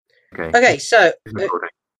Okay. Okay, so Who's recording?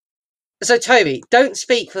 Toby, don't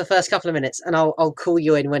speak for the first couple of minutes, and I'll call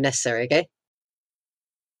you in when necessary. Okay?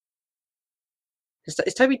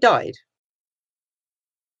 Is Toby died?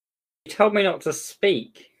 You told me not to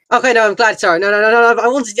speak. Okay, no, I'm glad. Sorry, no. I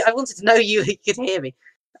wanted to know you could hear me.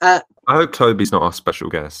 I hope Toby's not our special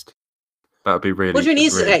guest. That would be really. What do you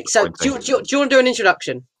mean? Really Okay, so do you want to do an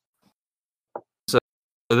introduction? So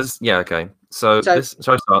this, yeah, okay. So this.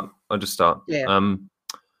 Shall I start? I'll just start. Yeah.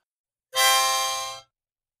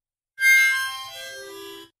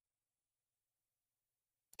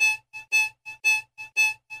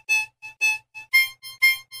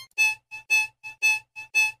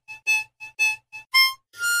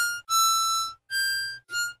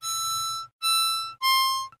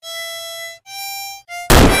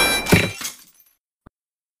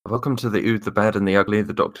 Welcome to the Ood, the Bad and the Ugly,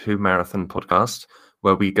 the Doctor Who Marathon podcast,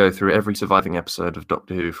 where we go through every surviving episode of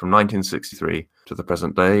Doctor Who from 1963 to the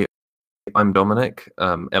present day. I'm Dominic.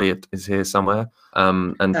 Elliot is here somewhere.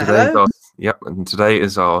 And today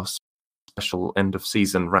is our special end of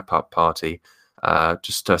season wrap up party,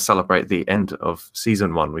 just to celebrate the end of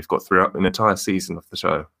season 1. We've got through an entire season of the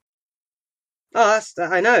show. Oh,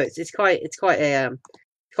 I know it's quite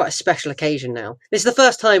a special occasion now. This is the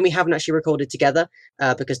first time we haven't actually recorded together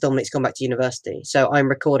because Dominic's gone back to university, so I'm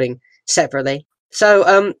recording separately.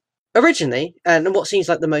 So originally, and what seems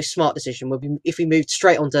like the most smart decision would be if we moved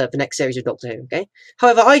straight onto the next series of Doctor Who. Okay.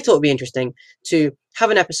 However, I thought it'd be interesting to have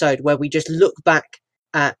an episode where we just look back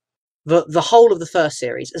at the whole of the first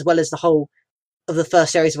series as well as the whole of the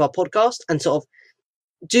first series of our podcast and sort of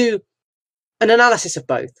do an analysis of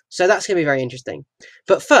both. So that's going to be very interesting.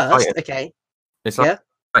 But first, okay. It's like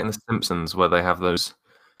in The Simpsons, where they have those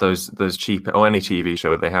cheap, or any TV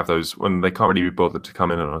show, they have those when they can't really be bothered to come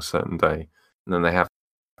in on a certain day, and then they have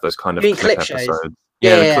those kind of clip episodes. Shows?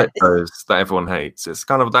 The clip shows that everyone hates. It's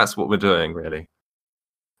kind of that's what we're doing, really.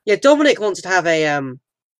 Yeah, Dominic wants to have a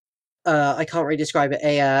I can't really describe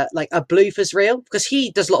it, like a bloopers reel, because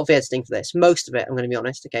he does a lot of editing for this. Most of it, I'm going to be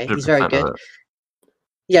honest. Okay, he's very good.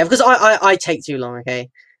 Yeah, because I take too long. Okay,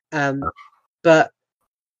 but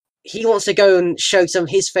he wants to go and show some of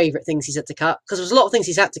his favourite things he's had to cut, because there's a lot of things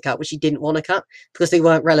he's had to cut which he didn't want to cut because they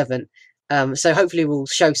weren't relevant. So hopefully we'll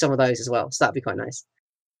show some of those as well. So that'd be quite nice.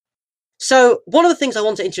 So one of the things I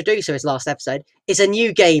want to introduce in his last episode is a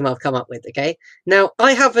new game I've come up with. Okay, now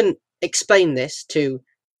I haven't explained this to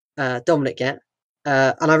Dominic yet,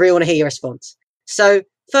 and I really want to hear your response. So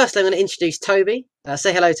first, I'm going to introduce Toby.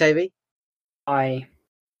 Say hello, Toby. Hi.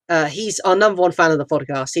 He's our number one fan of the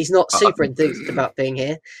podcast. He's not super enthused about being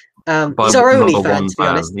here. He's our only fan, to be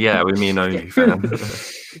honest. Yeah, we mean only fan.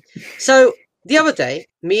 So the other day,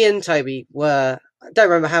 me and Toby I don't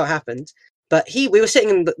remember how it happened, but we were sitting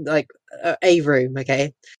in like a room,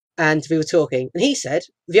 okay, and we were talking, and he said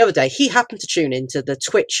the other day he happened to tune into the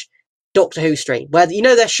Twitch Doctor Who stream, where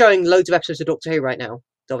they're showing loads of episodes of Doctor Who right now,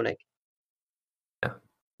 Dominic. Yeah.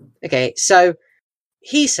 Okay, so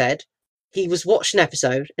he said he was watching an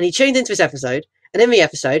episode, and he tuned into this episode, and in the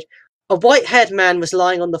episode, a white-haired man was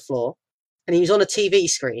lying on the floor, and he was on a TV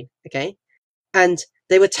screen, okay? And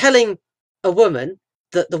they were telling a woman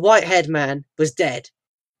that the white-haired man was dead,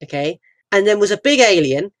 okay? And then was a big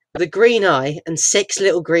alien with a green eye and 6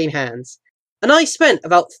 little green hands. And I spent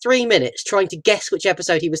about 3 minutes trying to guess which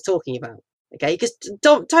episode he was talking about, okay? Because,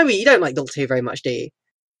 Toby, you don't like Doctor Who very much, do you?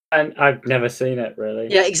 And I've never seen it, really.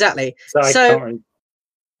 Yeah, exactly. So I can't really...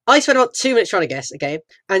 I spent about 2 minutes trying to guess, okay?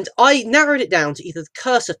 And I narrowed it down to either the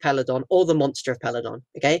Curse of Peladon or the Monster of Peladon,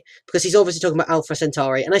 okay? Because he's obviously talking about Alpha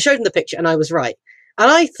Centauri. And I showed him the picture and I was right. And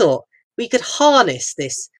I thought we could harness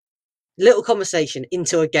this little conversation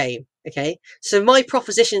into a game, okay? So my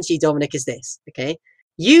proposition to you, Dominic, is this, okay?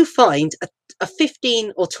 You find a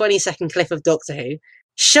 15 or 20 second clip of Doctor Who,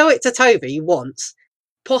 show it to Toby once,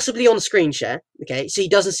 possibly on screen share, okay, so he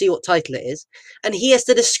doesn't see what title it is, and he has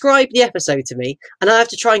to describe the episode to me, and I have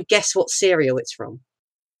to try and guess what serial it's from.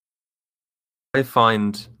 So I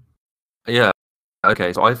find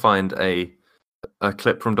a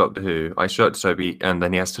clip from Doctor Who, I show it to Toby, and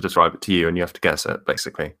then he has to describe it to you, and you have to guess it,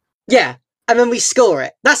 basically. Yeah, and then we score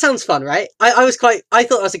it. That sounds fun, right? I thought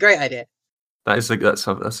that was a great idea. That's a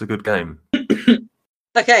good game.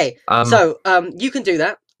 Okay, so you can do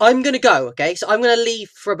that. I'm going to go, okay? So I'm going to leave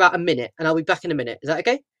for about a minute, and I'll be back in a minute. Is that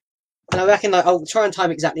okay? And I reckon I'll try and time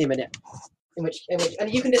exactly a minute.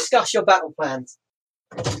 And you can discuss your battle plans.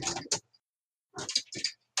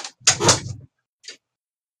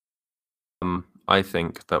 I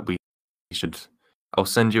think that we should... I'll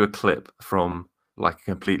send you a clip from, like, a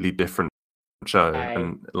completely different show,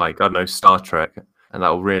 and, like, I don't know, Star Trek, and that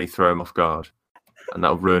will really throw him off guard. And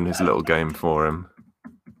that'll ruin his little game for him.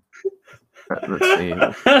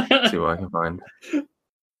 Let's see what I can find.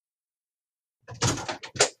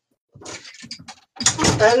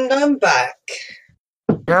 And I'm back.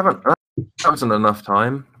 You haven't. That wasn't enough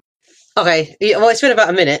time. Okay, well, it's been about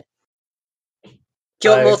a minute. Do you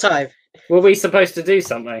want more time? Were we supposed to do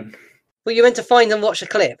something? Well, you went to find and watch a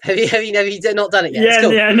clip. Have you not done it yet? Yeah,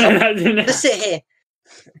 cool. yeah, no. Just sit here.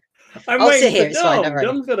 I'll sit here. It's fine. Don't worry.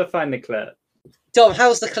 Dom's got to find the clip. Dom,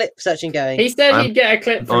 how's the clip searching going? He said he'd get a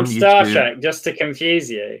clip from Star Trek just to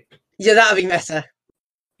confuse you. Yeah, that'd be better.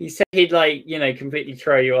 He said he'd completely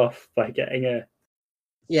throw you off by getting a.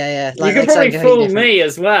 Yeah. You could probably fool me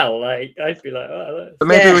as well. Like I'd be like, oh. But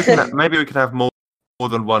maybe we could have more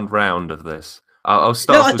than one round of this. I'll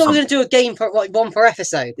start. No, I thought we were going to do a game for one per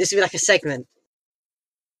episode. This would be like a segment.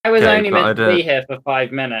 I was only meant to be here for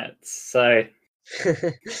 5 minutes, so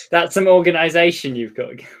that's some organisation you've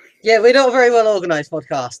got. Yeah, we're not a very well organised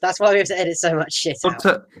podcast. That's why we have to edit so much shit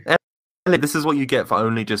out. Elliot, this is what you get for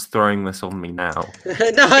only just throwing this on me now.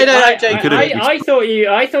 No, I'm joking. I thought you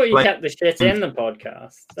kept the shit in the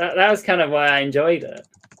podcast. That was kind of why I enjoyed it.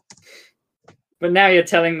 But now you're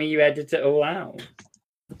telling me you edit it all out.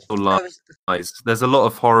 Lies. There's a lot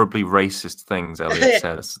of horribly racist things Elliot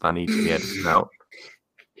says that need to be edited out.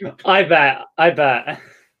 I bet.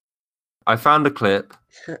 I found a clip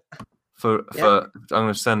for I'm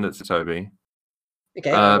going to send it to Toby.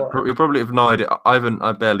 Okay. You probably have no idea.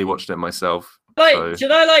 I barely watched it myself.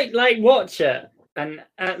 Should I watch it and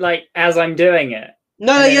as I'm doing it?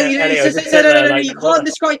 No, you can't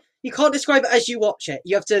describe. You can't describe it as you watch it.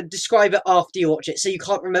 You have to describe it after you watch it, so you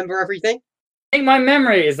can't remember everything. I think my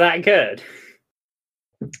memory is that good.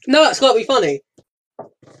 No, it's got to be funny.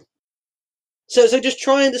 So just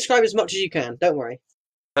try and describe as much as you can. Don't worry.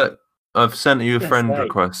 I've sent you a friend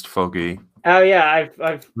request, Foggy. Oh yeah,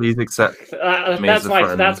 I've. Please accept. That's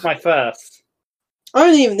my first. I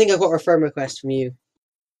don't even think I've got a friend request from you.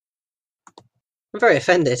 I'm very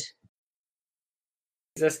offended.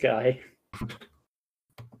 This guy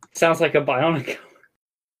sounds like a Bionicle.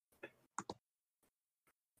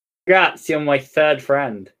 Congrats, you're my third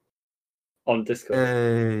friend on Discord.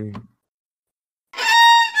 Hey.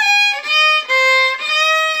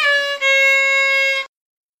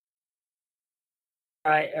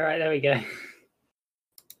 All right, there we go.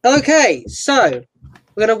 Okay, so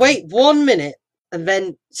we're gonna wait 1 minute, and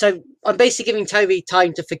then I'm basically giving Toby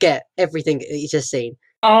time to forget everything that he's just seen.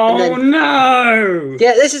 Oh no!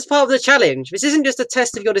 Yeah, this is part of the challenge. This isn't just a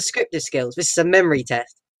test of your descriptive skills. This is a memory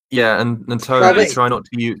test. Yeah, and Toby, try not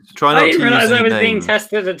to use. I didn't realise I was being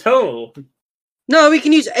tested at all. No, we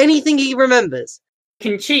can use anything he remembers.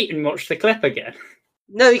 You can cheat and watch the clip again.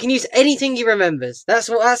 No, you can use anything he remembers. That's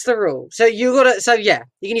the rule. So you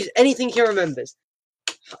can use anything he remembers,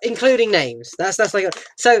 including names. That's that's why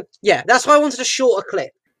I wanted a shorter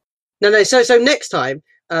clip. No. So next time,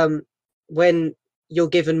 when you're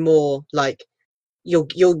given more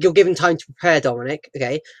you're given time to prepare, Dominic.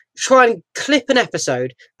 Okay, try and clip an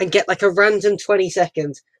episode and get a random 20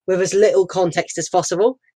 seconds with as little context as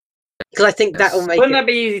possible, because I think that will make. Wouldn't that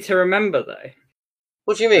be easy to remember though?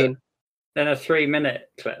 What do you mean? Than a 3-minute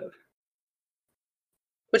clip.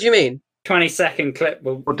 What do you mean? 20-second clip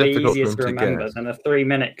will be easier to remember than a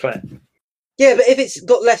 3-minute clip. Yeah, but if it's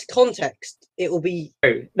got less context, it will be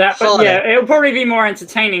harder. Yeah, it'll probably be more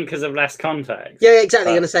entertaining because of less context. Yeah,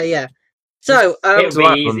 exactly. I'm gonna say So, what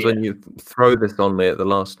happens when you throw this on me at the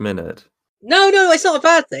last minute? No, it's not a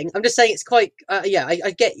bad thing. I'm just saying it's quite.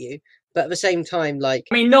 I get you, but at the same time, I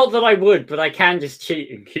mean, not that I would, but I can just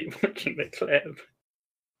cheat and keep watching the clip.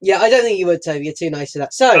 Yeah, I don't think you would, Toby. You're too nice to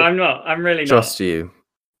that. So I'm not. I'm really not. Trust you.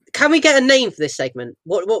 Can we get a name for this segment?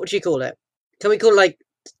 What would you call it? Can we call it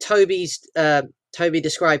Toby's Toby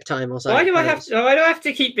Describe Time or something? Why do I have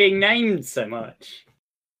to keep being named so much?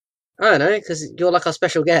 I don't know, because you're our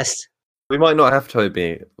special guest. We might not have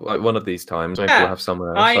Toby one of these times. Maybe we'll have someone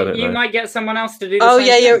else. I don't know. Might get someone else to do.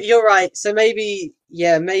 You're right. So maybe.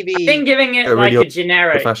 I've been giving it a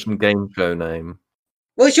generic fashion game show name.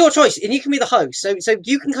 Well, it's your choice, and you can be the host. So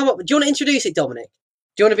you can come up. Do you want to introduce it, Dominic?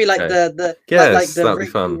 Do you want to be the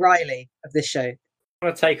Rick Riley of this show? I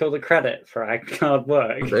want to take all the credit for our hard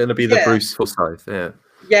work. It's going to be the Bruce Forsyth,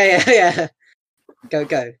 Yeah. Go.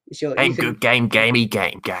 It's your good game.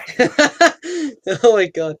 Oh my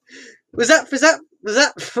god, was that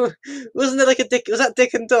wasn't there a Dick? Was that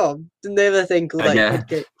Dick and Dom? Didn't they have a thing called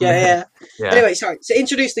yeah. Anyway, sorry. So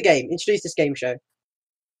introduce the game. Introduce this game show.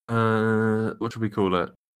 What should we call it?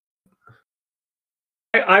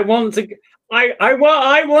 I want to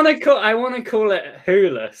call it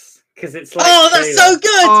Hooless because it's that's so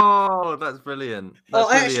good. Oh, that's brilliant.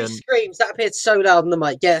 I actually screamed. That appeared so loud on the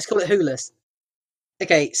mic. Yeah, let's call it Hooless.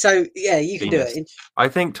 Okay, so yeah, you can do it. I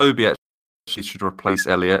think Toby actually should replace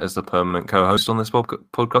Elliot as the permanent co-host on this podcast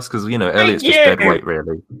because Elliot's just dead weight,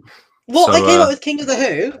 really. What? I came up with King of the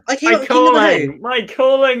Who. I came up with King of the Who. My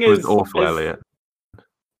calling is awful, Elliot.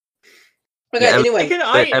 Okay, anyway.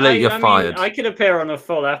 Elliot, you're fired. I could appear on a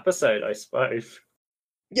full episode, I suppose.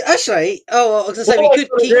 Yeah, actually, I was going to say, we could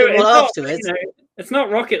keep it one afterwards. It's not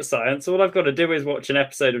rocket science. All I've got to do is watch an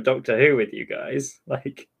episode of Doctor Who with you guys.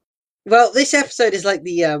 Well, this episode is like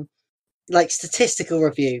the statistical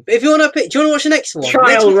review. But if you want to pick, do you want to watch the next one?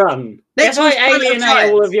 Trial run. Next if I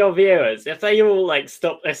alienate all of your viewers, if they all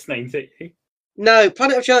stop listening to you. No,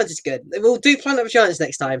 Planet of Giants is good. We'll do Planet of Giants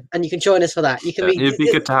next time, and you can join us for that. You can it'd be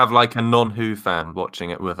good to have a non-Who fan watching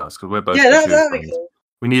it with us because we're both. Yeah, that'd be cool.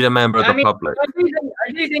 We need a member of the public.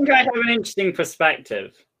 I do think I have an interesting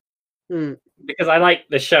perspective because I like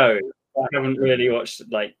the show. I haven't really watched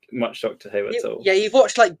much Doctor Who at all. Yeah, you've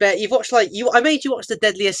watched I made you watch The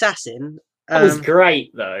Deadly Assassin. That was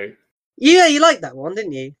great though. Yeah, you liked that one,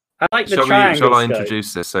 didn't you? I like the triangle. Shall I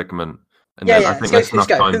introduce this segment? And then I think let's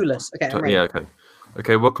go. Wholess. Okay. Yeah. Okay.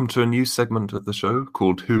 Okay. Welcome to a new segment of the show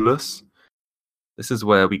called Wholess. This is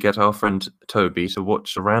where we get our friend Toby to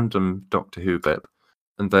watch a random Doctor Who clip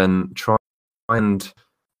and then try and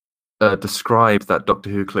describe that Doctor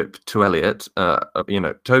Who clip to Elliot.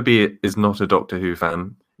 Toby is not a Doctor Who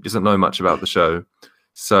fan. He doesn't know much about the show.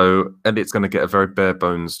 So Elliot's going to get a very bare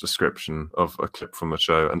bones description of a clip from the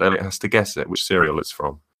show, and Elliot has to guess which serial it's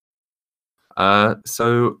from.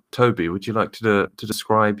 So Toby, would you like to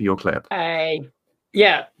describe your clip?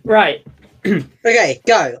 Yeah, right. Okay,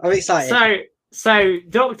 go. I'm excited. So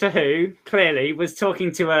Doctor Who clearly was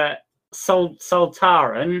talking to a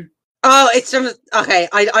Soltaran. Oh, it's okay.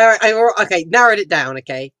 I okay. Narrowed it down.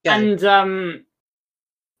 Okay, go. And what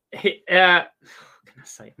can I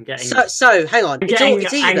say? I'm getting so. Hang on. It's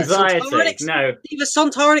anxiety. Either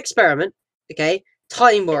Sontaran Experiment. Okay.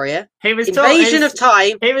 Time Warrior. He was Invasion of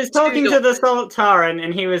Time. He was talking to the Soltaran,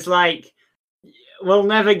 and he was like, "We'll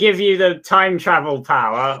never give you the time travel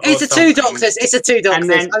power." It's a two doctors. It's a two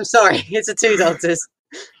doctors. I'm sorry. It's a two doctors.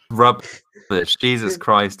 Rubbish. Jesus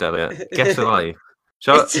Christ, Elliot. Get a life.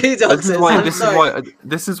 Two doctors.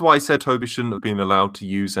 This is why I said Toby shouldn't have been allowed to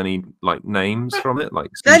use any names from it.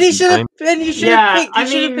 Then you should have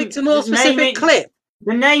picked a more specific clip.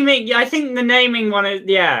 The naming, I think the naming one is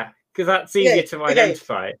because that's easier to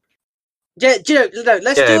identify. Yeah,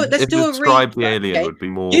 let's do a describe the alien would be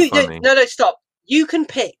more funny. No, stop. You can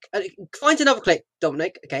pick. Find another clip,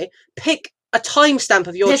 Dominic. Okay, pick a timestamp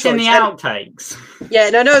of your choice. In the outtakes. Yeah,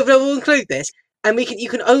 no, we'll include this. And he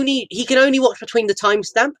can only watch between the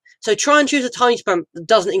timestamp. So try and choose a timestamp that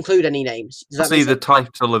doesn't include any names. See the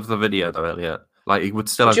title of the video though, Elliot. He would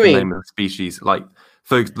still have the name of the species.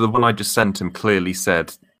 For the one I just sent him clearly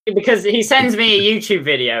said. Because he sends me a YouTube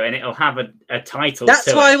video and it'll have a title.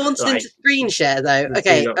 That's why I wanted him to screen share though.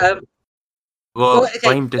 Okay.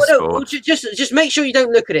 Blame Discord. Just make sure you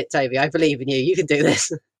don't look at it, Toby. I believe in you. You can do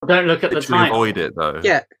this. Don't look at the title. Avoid it though.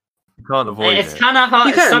 Yeah. You can't avoid it. It's kind of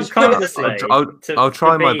hard subconsciously. I'll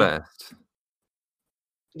try my best.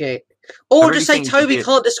 Okay. Or just say Toby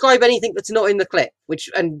can't describe anything that's not in the clip,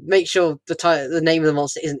 and make sure the name of the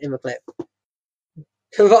monster isn't in the clip.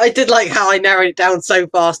 But I did like how I narrowed it down so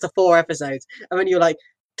fast to 4 episodes, and when you were like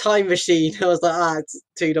time machine, I was like, it's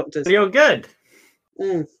 2 doctors. You're good.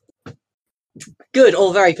 Good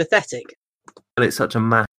or very pathetic. But it's such a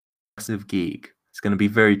massive geek. It's going to be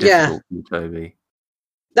very difficult for you, Toby.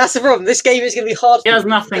 That's the problem. This game is going to be hard. He has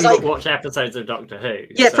nothing but watch episodes of Doctor Who.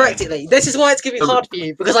 Yeah, practically. This is why it's going to be hard for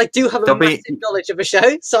you, because I do have a massive knowledge of a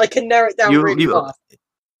show, so I can narrow it down really fast.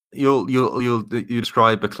 You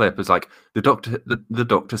describe a clip as the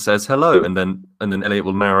doctor says hello, and then Elliot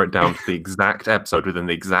will narrow it down to the exact episode within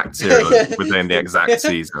the exact serial within the exact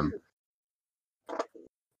season.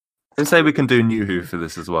 And say we can do New Who for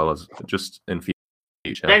this as well as just in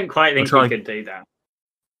future. I don't quite think we could do that.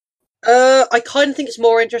 I kind of think it's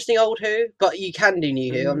more interesting Old Who, but you can do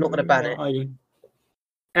New Who. I'm not going to ban it.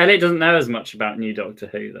 Elliot doesn't know as much about New Doctor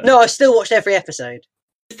Who, though. No, I still watched every episode.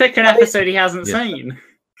 Just pick an episode he hasn't seen.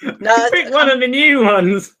 No, pick one of the new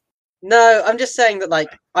ones. No, I'm just saying that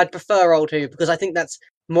I'd prefer Old Who because I think that's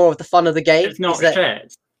more of the fun of the game. It's not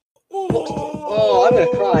shit. Oh, I'm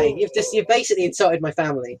gonna cry. You've basically insulted my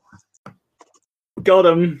family. Got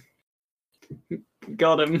him.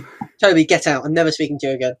 Toby, get out. I'm never speaking to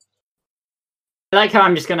you again. I like how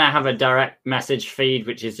I'm just going to have a direct message feed,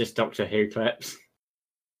 which is just Doctor Who clips.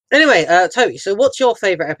 Anyway, Toby, so what's your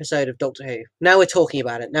favourite episode of Doctor Who? Now we're talking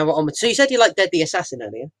about it. Now we're on. So you said you liked Deadly Assassin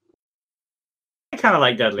earlier. I kind of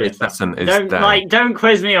like Deadly Assassin. Don't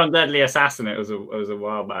quiz me on Deadly Assassin. It was a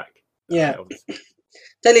while back. Yeah.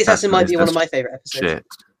 Deadly Assassin might be one of my favourite episodes. Shit.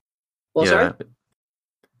 What, sorry?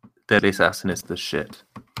 Deadly Assassin is the shit.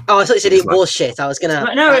 Oh, I thought you said it was shit. I was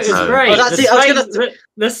gonna. No, it was great.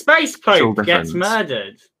 The Space Pope gets difference.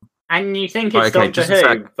 murdered, and you think it's Doctor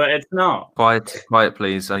Who, but it's not. Quiet,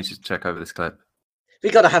 please. I need to check over this clip. We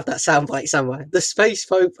gotta have that soundbite somewhere. The Space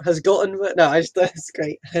Pope has gotten. No, that's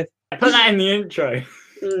great. I put that in the intro.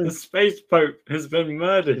 The Space Pope has been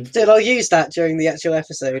murdered. Dude, I'll use that during the actual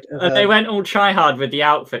episode. They went all try-hard with the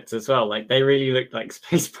outfits as well. Like, they really looked like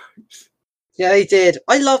Space Popes. Yeah, they did.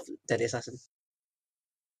 I love Deadly Assassin.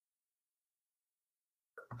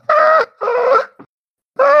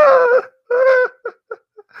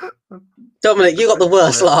 Dominic, you got the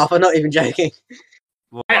worst laugh. I'm not even joking.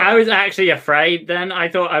 I was actually afraid then. I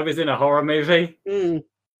thought I was in a horror movie.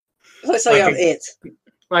 Let's say I'm it.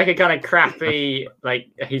 Like a kind of crappy, like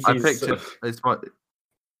he's. I picked it. It's my.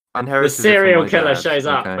 The serial killer shows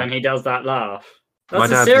up when he does that laugh.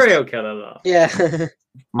 That's a serial killer laugh. Yeah.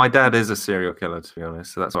 My dad is a serial killer, to be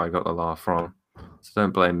honest, so that's where I got the laugh from. So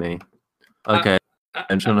don't blame me. Okay,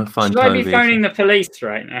 I'm trying to find. Should I be phoning the police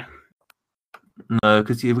right now? No,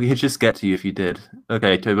 because we could just get to you if you did.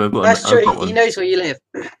 Okay, Toby. That's true. He knows where you live.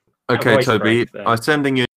 Okay, Toby. I'm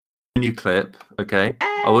sending you a new clip. Okay,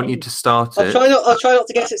 I want you to start it. I'll try not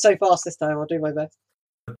to guess it so fast this time. I'll do my best.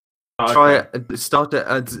 Start it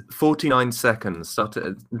at 49 seconds. Start it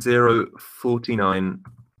at 0:49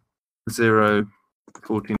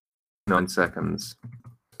 seconds.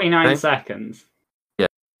 49 seconds. Yeah.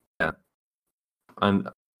 And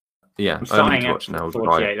yeah, I'm starting at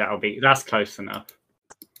 48. That's close enough.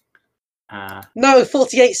 No,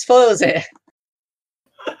 48 spoils it.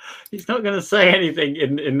 He's not going to say anything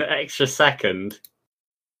in the extra second.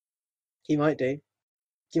 He might do.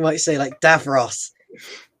 He might say like Davros.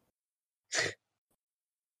 I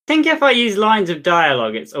think if I use lines of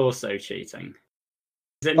dialogue, it's also cheating.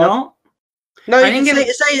 Is it not? No, you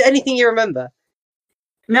can say anything you remember.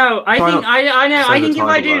 No, I think if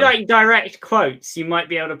I do like direct quotes, you might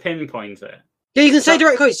be able to pinpoint it. Yeah, you can say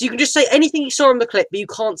direct quotes. You can just say anything you saw in the clip, but you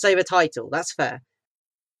can't say the title. That's fair.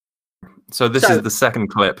 So this is the second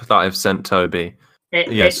clip that I've sent Toby.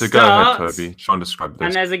 So go ahead, Toby. Try and describe this.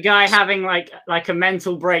 And there's a guy having like a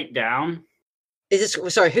mental breakdown. Is this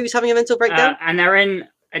who's having a mental breakdown? And they're in.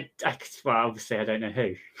 Well, obviously, I don't know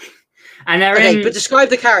who. And they're but describe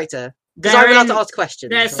the character. Because I'm allowed to ask questions.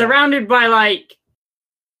 They're surrounded by like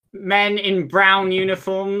men in brown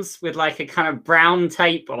uniforms with like a kind of brown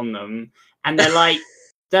tape on them, and they're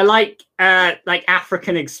like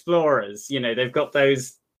African explorers. You know, they've got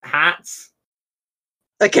those hats.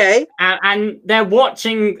 Okay. And they're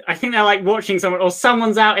watching. I think they're like watching someone, or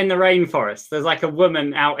someone's out in the rainforest. There's like a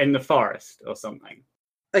woman out in the forest or something.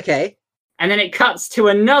 Okay. And then it cuts to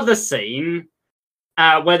another scene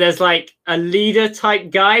where there's like a leader type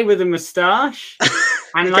guy with a mustache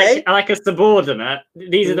and like a subordinate.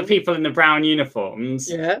 These are the people in the brown uniforms.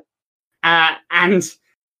 Yeah. And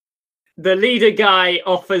the leader guy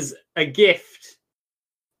offers a gift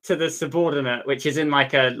to the subordinate, which is in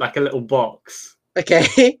like a little box.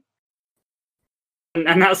 Okay.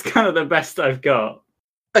 And that's kind of the best I've got.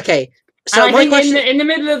 Okay. So I think in the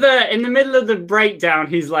middle of the breakdown,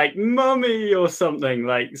 he's like "mummy" or something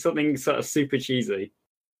sort of super cheesy.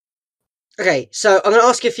 Okay, so I'm going to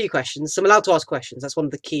ask you a few questions. So I'm allowed to ask questions. That's one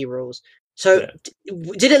of the key rules. So,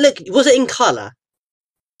 did it look? Was it in color?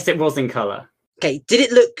 Yes, it was in color. Okay, did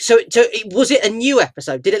it look? So was it a new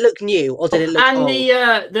episode? Did it look new, or did it look? And old?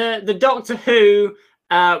 the Doctor Who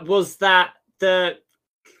was that the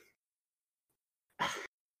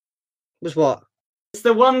was what? It's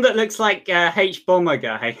the one that looks like H Bomber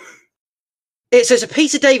guy. So it's a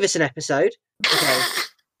Peter Davison episode.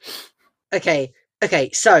 Okay. Okay.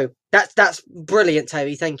 So that's brilliant,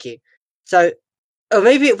 Toby. Thank you. So,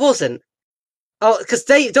 maybe it wasn't. Oh, because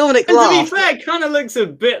Dominic laughed. To be fair, it kind of looks a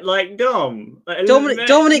bit like Dom. Like,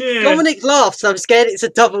 Dominic laughed, so I'm scared it's a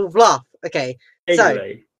double bluff. Okay.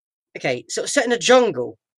 Exactly. So set in a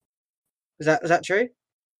jungle. Is that true?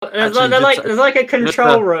 There's like a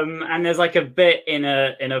control room, and there's like a bit in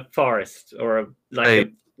a forest or a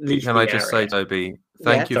leafy Can I just say, Toby,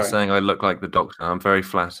 thank you for saying I look like the Doctor. I'm very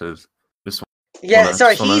flattered.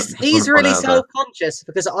 He's really self-conscious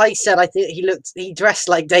because I said I think he dressed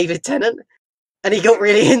like David Tennant, and he got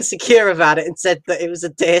really insecure about it and said that it was a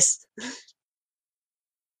diss.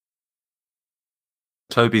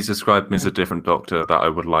 Toby's described me as a different Doctor that I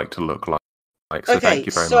would like to look like. So thank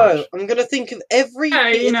you very much. I'm going to think of every...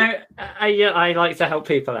 I like to help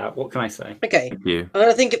people out. What can I say? Okay. Thank you. I'm going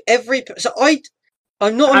to think of every... So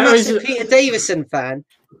I'm not a massive Peter Davison fan,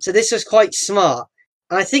 so this was quite smart.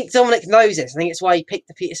 And I think Dominic knows this. I think it's why he picked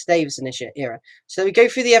the Peter Davison era. So we go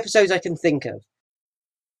through the episodes I can think of.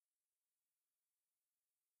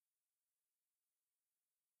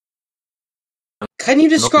 Can you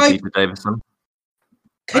describe Peter Davison?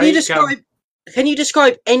 Can you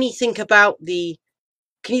describe anything about the?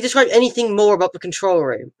 Can you describe anything more about the control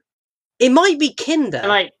room? It might be Kinder.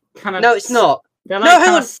 Like kind of. No, it's not. They're No, like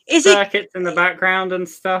hang on. Is circuits in the background and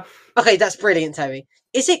stuff? Okay, that's brilliant, Toby.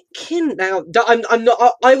 Is it Kinder? Now, I'm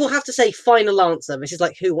not. I will have to say final answer. This is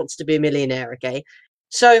like Who Wants to Be a Millionaire? Okay,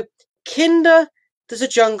 so Kinder. There's a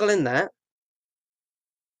jungle in that.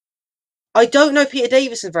 I don't know Peter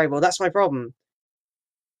Davison very well. That's my problem.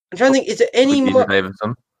 I'm trying to think. Is there any more? Peter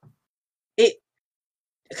Davison.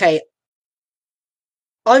 Okay.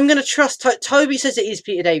 I'm gonna trust. Toby says it is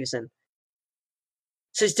Peter Davison.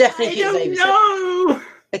 So it's definitely Peter Davison. No.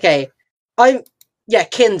 Okay.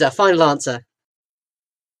 Kinder. Final answer.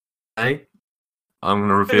 Okay. I'm going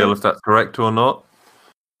to reveal if that's correct or not.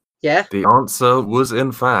 Yeah. The answer was,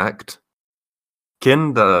 in fact,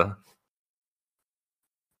 Kinder.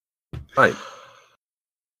 Right.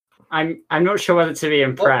 I'm not sure whether to be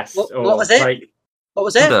impressed What or was it? like. What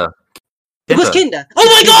was it? Kinder. It was Kinder. Oh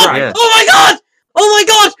my god! Right. Oh my god! Oh my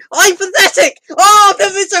god! I'm pathetic! Oh, I've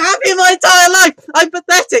never been so happy in my entire life! I'm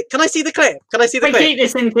pathetic! Can I see the clip? We keep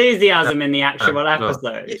this enthusiasm in the actual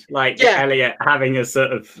episode. Like Elliot having a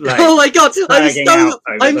sort of like. Oh my god!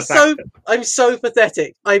 I'm so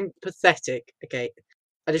pathetic. I'm pathetic. Okay.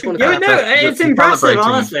 I just want to. It's impressive,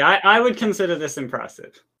 honestly. I would consider this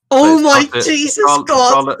impressive. Oh my Jesus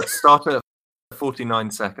God! Start at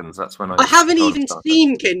 49 seconds. That's when I haven't even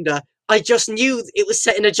seen Kinder. I just knew it was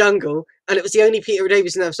set in a jungle, and it was the only Peter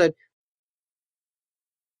Davison episode.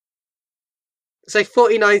 So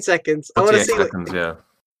 49 seconds. I want to see. Seconds, yeah.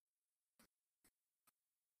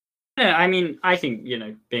 Yeah, I mean, I think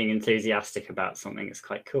being enthusiastic about something is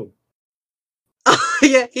quite cool.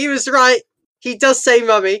 Yeah, he was right. He does say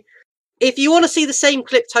 "mummy." If you want to see the same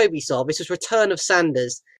clip Toby saw, this was Return of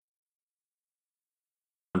Sanders.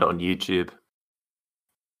 On YouTube.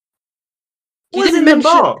 You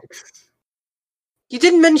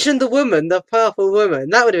didn't mention the woman, the purple woman.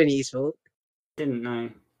 That would have been useful. Didn't know.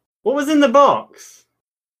 What was in the box?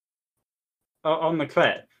 On the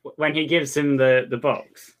clip when he gives him the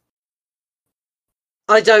box.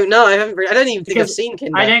 I don't know. I don't even think I've seen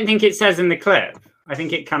Kinder. I don't think it says in the clip. I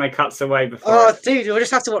think it kind of cuts away before. Oh, dude, we'll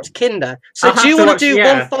just have to watch Kinder. So do you want to do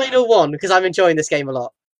one final one? Because I'm enjoying this game a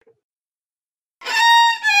lot.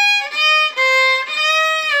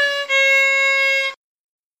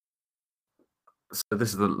 So this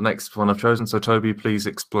is the next one I've chosen. So Toby, please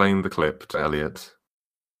explain the clip to Elliot.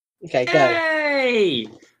 Okay, go. Hey!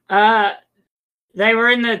 They were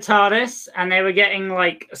in the TARDIS and they were getting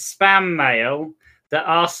like spam mail that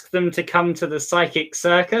asked them to come to the psychic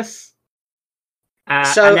circus.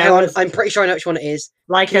 I'm pretty sure I know which one it is.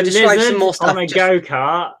 Like a lizard on a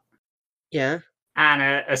go-kart. Yeah.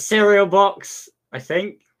 And a cereal box, I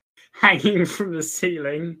think, hanging from the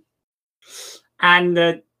ceiling.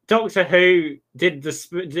 And Doctor Who did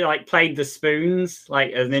played the spoons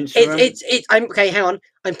like an instrument. Okay, hang on.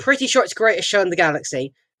 I'm pretty sure it's Greatest Show in the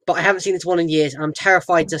Galaxy, but I haven't seen this one in years, and I'm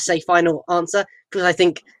terrified to say final answer because I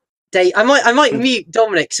think I might mute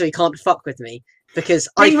Dominic so he can't fuck with me because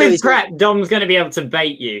Dom's going to be able to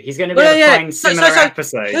bait you. He's going to be able to find similar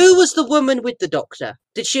episodes. Who was the woman with the Doctor?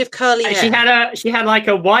 Did she have curly hair? She had like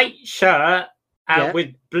a white shirt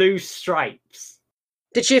with blue stripes.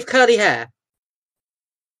 Did she have curly hair?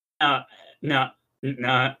 No.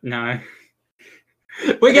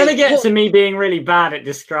 We're gonna get to me being really bad at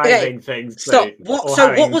describing things. Stop.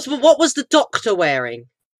 What was the Doctor wearing?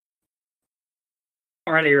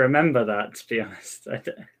 I don't really remember that, to be honest.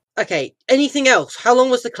 Okay. Anything else? How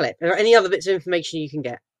long was the clip? Are there any other bits of information you can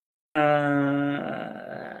get?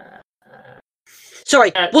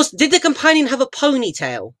 Sorry. Did the companion have a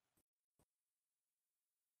ponytail?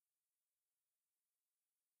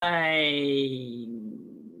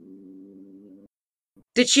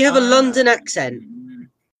 Did she have a London accent?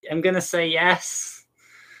 I'm going to say yes.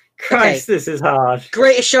 Christ, this is hard.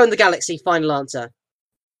 Greatest Show in the Galaxy, final answer.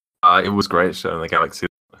 It was Greatest Show in the Galaxy.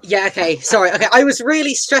 Yeah, okay, sorry. Okay, I was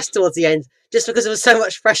really stressed towards the end, just because there was so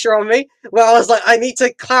much pressure on me, where I was like, I need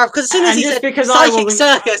to clarify, because as soon as he said psychic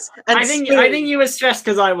circus and I think you were stressed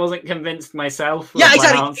because I wasn't convinced myself. Yeah,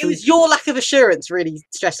 exactly. It was your lack of assurance really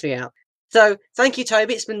stressed me out. So, thank you,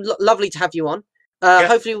 Toby. It's been lovely to have you on.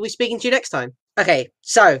 Hopefully we'll be speaking to you next time. Okay,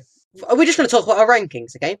 so we're just going to talk about our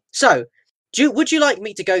rankings, okay? So, would you like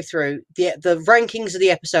me to go through the rankings of the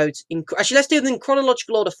episodes? Actually, let's do them in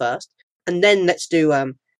chronological order first, and then let's do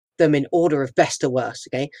them in order of best to worst,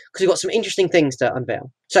 okay? Because we've got some interesting things to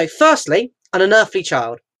unveil. So, firstly, An Unearthly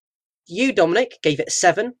Child. You, Dominic, gave it a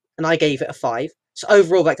 7, and I gave it a 5. So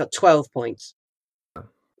overall, that got 12 points.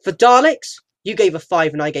 For Daleks, you gave a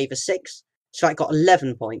 5 and I gave a 6. So that got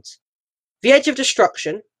 11 points. The Edge of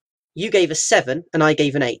Destruction, you gave a 7 and I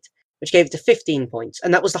gave an 8, which gave it to 15 points.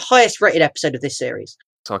 And that was the highest rated episode of this series.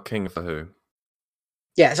 It's our King of the Who.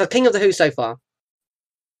 Yeah, it's our King of the Who so far.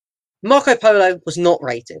 Marco Polo was not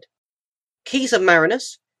rated. Keys of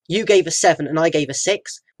Marinus, you gave a 7 and I gave a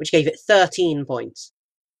 6, which gave it 13 points.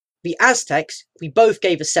 The Aztecs, we both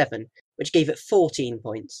gave a 7, which gave it 14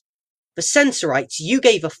 points. The Sensorites, you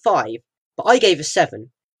gave a 5, but I gave a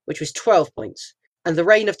 7, which was 12 points. And the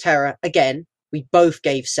Reign of Terror, again, we both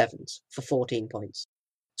gave 7s for 14 points.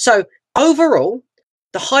 So, overall,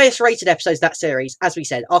 the highest rated episodes of that series, as we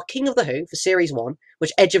said, are King of the Who for Series 1,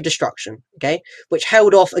 which Edge of Destruction, okay, which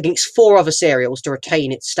held off against 4 other serials to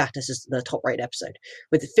retain its status as the top rated episode,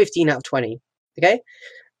 with 15 out of 20, okay?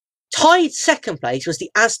 Tied second place was the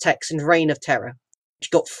Aztecs and Reign of Terror, which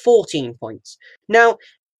got 14 points. Now,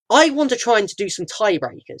 I want to try and do some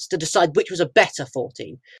tiebreakers to decide which was a better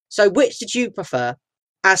 14. So, which did you prefer,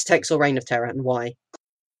 Aztecs or Reign of Terror, and why?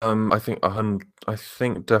 I think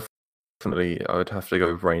definitely I would have to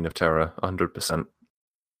go with Reign of Terror, 100%.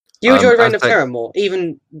 You enjoyed Reign of Terror more,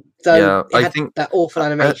 even though it had that awful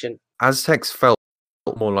animation. Aztecs felt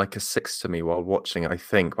more like a 6 to me while watching it, I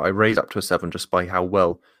think, but I raised up to a 7 just by how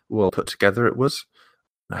well put together it was.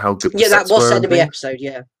 How good. Yeah, that was said to be episode.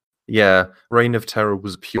 Yeah. Yeah, Reign of Terror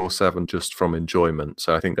was pure 7 just from enjoyment.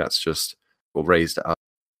 So I think that's just what raised it up.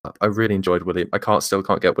 I really enjoyed William. Still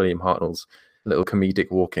can't get William Hartnell's little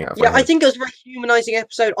comedic walking out of my head. I think it was a very humanizing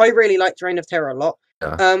episode. I really liked Reign of Terror a lot.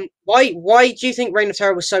 Yeah. Why do you think Reign of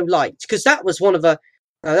Terror was so liked? Because that was one of the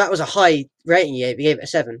that was a high rating. You gave it a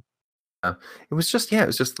 7. It was just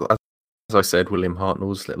as I said, William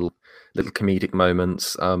Hartnell's little comedic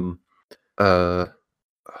moments.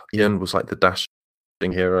 Ian was like the dashing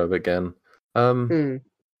hero again.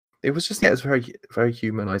 It was just it was a very, very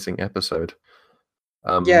humanizing episode.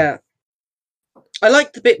 Yeah, I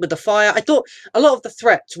liked the bit with the fire. I thought a lot of the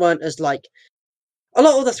threats weren't as like. A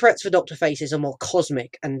lot of the threats for Dr. Faces are more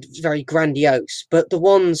cosmic and very grandiose, but the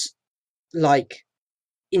ones like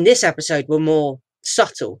in this episode were more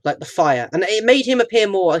subtle, like the fire, and it made him appear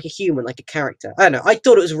more like a human, like a character. I don't know. I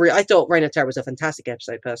thought it was I thought Reign of Terror was a fantastic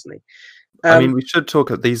episode, personally. I mean, we should talk.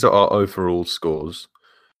 These are our overall scores.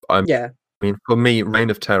 I mean, for me, Reign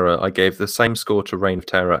of Terror, I gave the same score to Reign of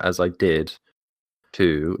Terror as I did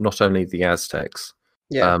to not only the Aztecs,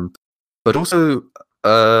 but also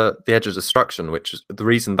the Edge of Destruction, which is the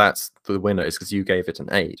reason that's the winner is because you gave it an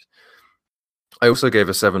 8. I also gave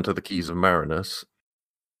a 7 to the Keys of Marinus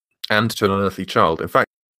and to An Unearthly Child. In fact,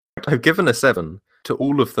 I've given a 7 to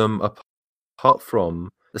all of them apart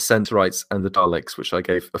from the Sensorites and the Daleks, which I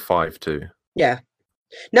gave a 5 to. Yeah.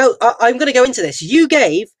 No, I'm going to go into this. You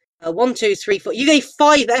gave 1, 2, 3, 4. You gave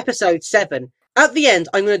 5 episodes 7. At the end,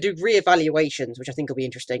 I'm going to do re-evaluations, which I think will be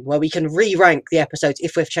interesting, where we can re-rank the episodes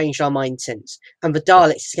if we've changed our mind since. And the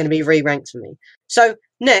Daleks is going to be re-ranked for me. So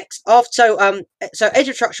next, so Edge of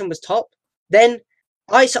Destruction was top. Then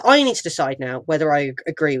I need to decide now whether I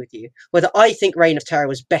agree with you, whether I think Reign of Terror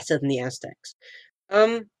was better than the Aztecs.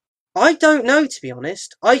 I don't know, to be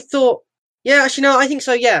honest. I thought, actually no, I think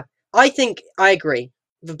so. Yeah, I think I agree.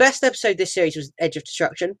 The best episode of this series was Edge of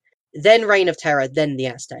Destruction, then Reign of Terror, then the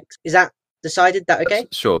Aztecs. Is that decided? That okay?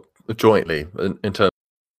 Sure, jointly in terms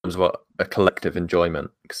of a collective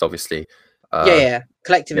enjoyment, because obviously.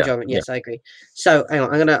 Collective enjoyment. Yes, I agree. So hang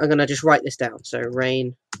on, I'm gonna just write this down. So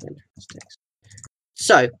Reign and Aztecs.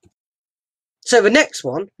 So the next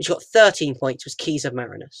one, which got 13 points, was Keys of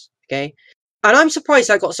Marinus. Okay. And I'm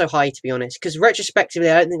surprised I got so high, to be honest, because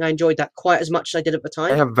retrospectively, I don't think I enjoyed that quite as much as I did at the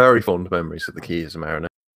time. I have very fond memories of the Keys of Marinus.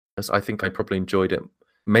 I think I probably enjoyed it,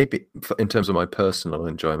 maybe in terms of my personal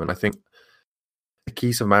enjoyment. I think the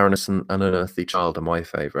Keys of Marinus and An Unearthly Child are my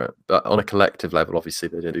favourite. But on a collective level, obviously,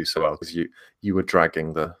 they didn't do so well because you were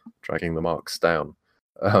dragging the marks down.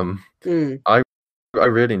 I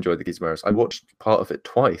really enjoyed the Keys of Marinus. I watched part of it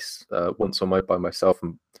twice, once by myself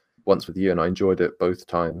and once with you, and I enjoyed it both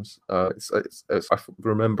times. I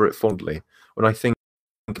remember it fondly. When I think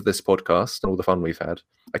of this podcast and all the fun we've had,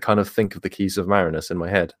 I kind of think of the Keys of Marinus in my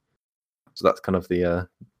head. So that's kind of the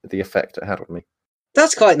effect it had on me.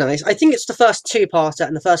 That's quite nice. I think it's the first 2-parter,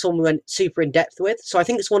 and the first one we went super in depth with. So I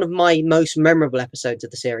think it's one of my most memorable episodes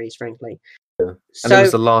of the series, frankly. Yeah. And it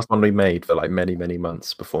was the last one we made for like many, many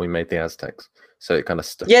months before we made the Aztecs. So it kind of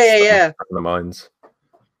stuck in the minds.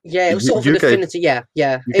 Yeah, it was sort of a definitive. Yeah.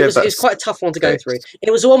 It was quite a tough one to go through. It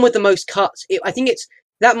was the one with the most cuts. I think it's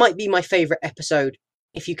that might be my favorite episode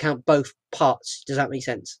if you count both parts. Does that make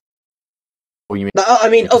sense? What you mean? I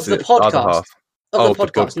mean, of the podcast. Of the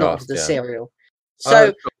podcast, not of the yeah. serial.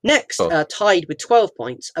 So next, tied with 12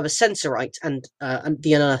 points, are the Sensorite and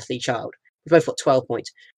the Unearthly Child. We both got 12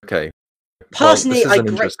 points. Okay. Personally, this is an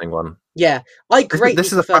interesting one. Yeah, I greatly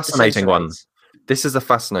This is a fascinating one. Sensorites. This is a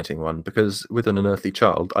fascinating one because with an Unearthly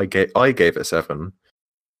Child, I gave it a 7,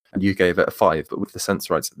 and you gave it a 5. But with the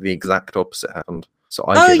Sensorites, the exact opposite happened. So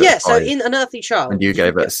I gave it a 5, so in Unearthly Child, and you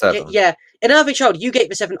gave it a 7. Yeah, in Unearthly Child, you gave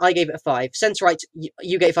it a 7, I gave it a 5. Sensorites,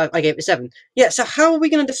 you gave 5, I gave it a 7. Yeah, so how are we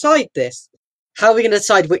going to decide this? How are we going to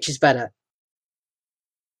decide which is better?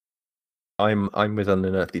 I'm with an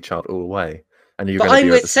Unearthly Child all the way, and you're But going to I'm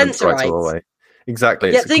be with the Sensorites all the way.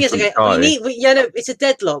 Exactly. Yeah, the thing is, okay, it's a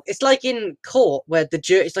deadlock. It's like in court where the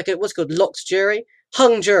jury, it's like what's called locked jury,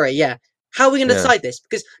 hung jury. Yeah. How are we going to decide this?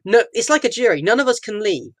 Because no, it's like a jury. None of us can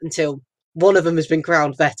leave until one of them has been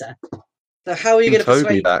crowned better. So how are you going to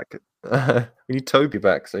persuade? Toby back. We need Toby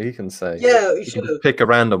back so he can say. Yeah, you should pick a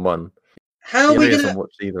random one. How are we going to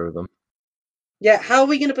watch either of them? Yeah, how are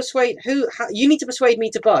we going to persuade you need to persuade me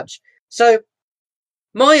to budge. So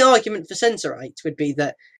my argument for Sensorites would be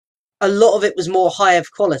that a lot of it was more high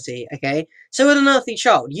of quality, okay? So in Unearthly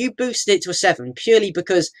Child, you boosted it to a 7 purely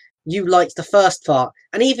because you liked the first part,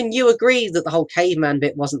 and even you agreed that the whole caveman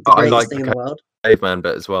bit wasn't the greatest thing in the world. Caveman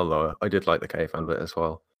bit as well, though. I did like the caveman bit as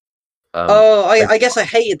well. I guess I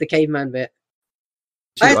hated the caveman bit.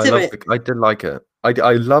 I did like it.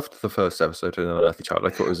 I loved the first episode of Unearthly Child.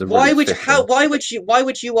 I thought it was a why would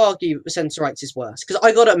you argue that Sensorites is worse? Because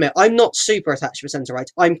I gotta admit, I'm not super attached to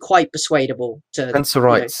Sensorites. I'm quite persuadable to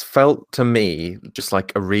Sensorites felt to me just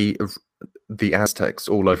like the Aztecs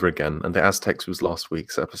all over again, and the Aztecs was last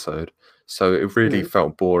week's episode, so it really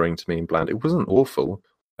felt boring to me and bland. It wasn't awful.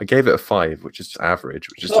 I gave it a 5, which is just average.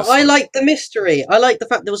 I like the mystery. I like the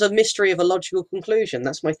fact there was a mystery of a logical conclusion.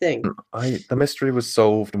 That's my thing. The mystery was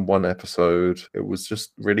solved in one episode. It was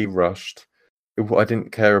just really rushed. I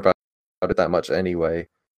didn't care about it that much anyway.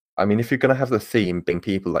 I mean, if you're going to have the theme being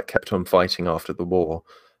people that kept on fighting after the war,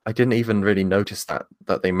 I didn't even really notice that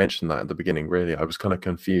they mentioned that at the beginning, really. I was kind of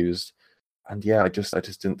confused. And yeah, I just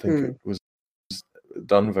didn't think it was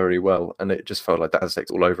done very well. And it just felt like the Aztecs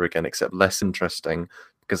all over again, except less interesting,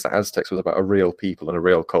 because the Aztecs was about a real people and a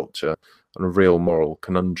real culture and a real moral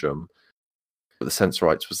conundrum. But the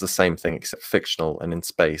Sensorites was the same thing, except fictional and in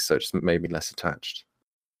space, so it just made me less attached.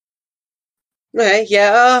 Okay,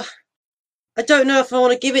 yeah. I don't know if I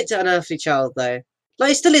want to give it to Unearthly Child, though.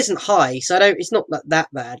 Like, it still isn't high, so it's not that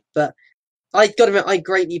bad, but I gotta admit, I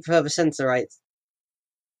greatly prefer the Sensorites.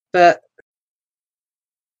 But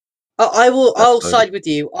I'll side with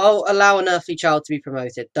you. I'll allow Unearthly Child to be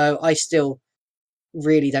promoted, though I still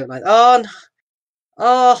really don't like.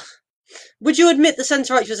 Would you admit the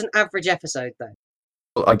Sensorites was an average episode, though?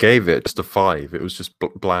 Well, I gave it just a 5. It was just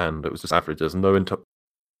bland. It was just average. There's no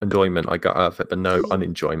enjoyment I got out of it, but no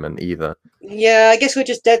unenjoyment either. Yeah, I guess we're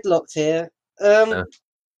just deadlocked here.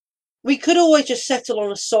 We could always just settle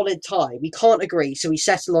on a solid tie. We can't agree, so we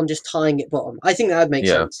settle on just tying it bottom. I think that would make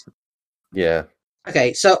sense. Yeah.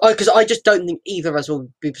 Okay, so because I just don't think either of us will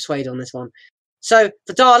be persuaded on this one. So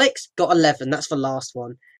the Daleks got 11. That's the last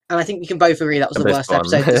one, and I think we can both agree that was the worst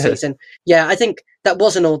episode of the season. Yeah, I think that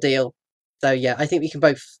was an ordeal. So yeah, I think we can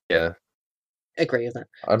both agree with that.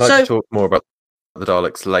 I'd like to talk more about the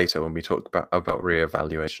Daleks later when we talk about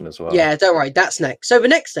re-evaluation as well. Yeah, don't worry, that's next. So the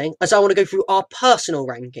next thing is I want to go through our personal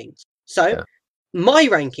rankings. So my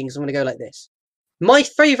rankings, I'm going to go like this. My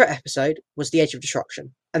favourite episode was The Edge of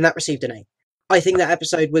Destruction, and that received an 8. I think that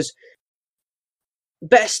episode was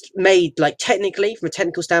best made, like, technically, from a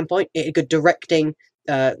technical standpoint. It had good directing.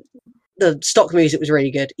 The stock music was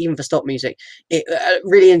really good, even for stock music. It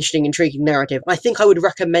really interesting, intriguing narrative. I think I would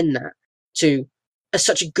recommend that to as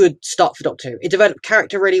such a good start for Doctor Who. It developed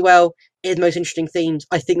character really well. It had the most interesting themes.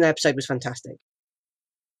 I think that episode was fantastic.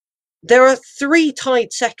 There are 3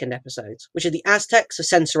 tied second episodes, which are The Aztecs, The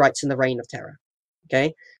Sensorites, and The Reign of Terror.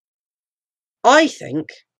 Okay? I think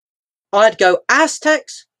I'd go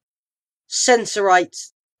Aztecs,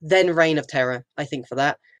 Sensorites, then Reign of Terror, I think, for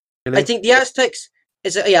that. Really? I think The Aztecs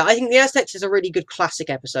is a really good classic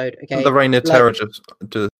episode. Okay, The Reign of Terror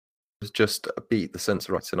just beat the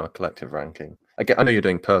Sensorites in our collective ranking. I know you're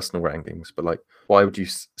doing personal rankings, but like, why would you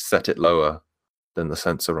set it lower than the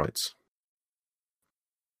Sensorites?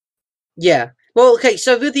 Yeah, well, okay,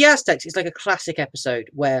 so with the Aztecs, it's like a classic episode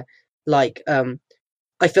where, like,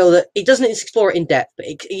 I feel that it doesn't explore it in depth, but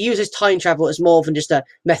it uses time travel as more than just a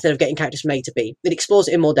method of getting characters from A to B. It explores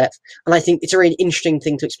it in more depth, and I think it's a really interesting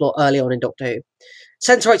thing to explore early on in Doctor Who.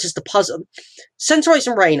 Sensorites is the puzzle. Sensorites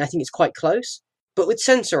and Reign, I think, is quite close. But with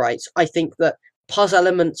Sensorites, I think that puzzle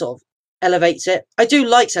element sort of elevates it. I do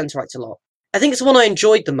like Sensorites a lot. I think it's the one I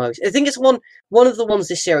enjoyed the most. I think it's one of the ones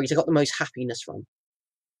this series I got the most happiness from.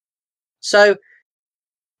 So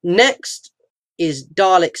next is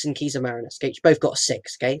Daleks and Keys of Marinus. Okay, both got a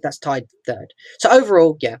 6. Okay, that's tied third. So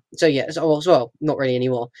overall, yeah. So yeah, as well, not really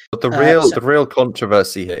anymore. But the real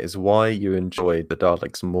controversy here is why you enjoyed the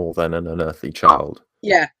Daleks more than an Unearthly Child.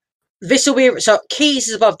 Yeah, this will be so. Keys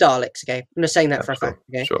is above Daleks. Okay, I'm just saying that for a fact.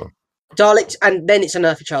 Okay, sure. Daleks, and then it's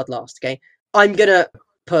Unearthly Child last. Okay, I'm gonna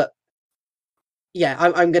put. Yeah,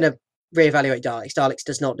 I'm gonna reevaluate Daleks. Daleks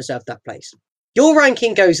does not deserve that place. Your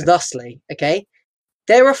ranking goes thusly. Okay.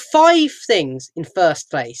 There are 5 things in first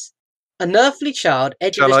place: Unearthly Child,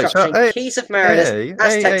 Edge of Destruction, Keys of Marinus,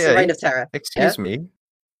 Aztecs, and Reign of Terror. Excuse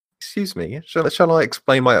me. Shall I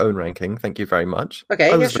explain my own ranking? Thank you very much.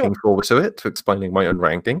 Okay, I was looking forward to it, to explaining my own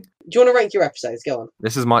ranking. Do you want to rank your episodes? Go on.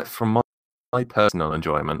 This is from my personal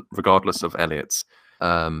enjoyment, regardless of Elliot's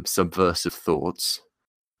subversive thoughts.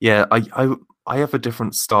 Yeah, I have a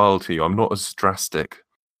different style to you. I'm not as drastic.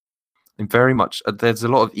 Very much, there's a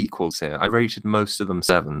lot of equals here. I rated most of them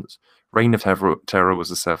 7s. Reign of Terror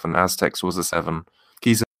was a 7. Aztecs was a 7.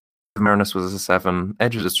 Keys of Marinus was a 7.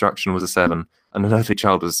 Edge of Destruction was a 7. And Unearthly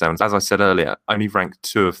Child was a 7. As I said earlier, I only ranked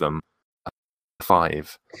 2 of them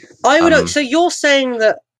 5. I would. So you're saying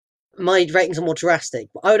that my ratings are more drastic.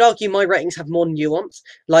 But I would argue my ratings have more nuance.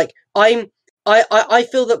 Like I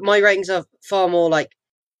feel that my ratings are far more like.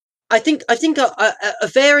 I think a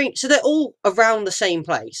varying. So they're all around the same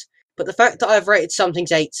place. But the fact that I've rated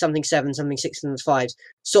something's 8, something 7, something 6, and 5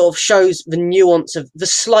 sort of shows the nuance of the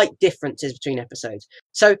slight differences between episodes.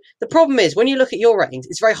 So the problem is, when you look at your ratings,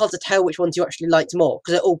 it's very hard to tell which ones you actually liked more,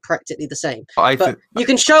 because they're all practically the same. But you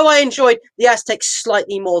can show I enjoyed the Aztecs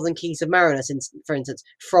slightly more than Keys of Marinus, for instance,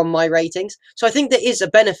 from my ratings. So I think there is a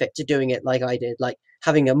benefit to doing it like I did, like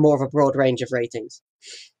having a more of a broad range of ratings.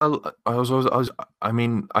 I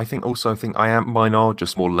think mine are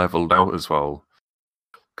just more leveled out as well.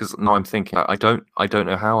 Because now I'm thinking, I don't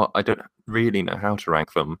really know how to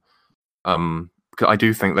rank them. I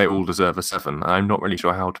do think they all deserve a 7. I'm not really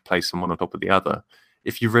sure how to place them one on top of the other.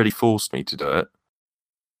 If you really forced me to do it,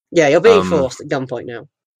 yeah, you're being forced at gunpoint now.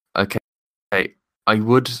 Okay, I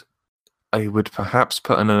would perhaps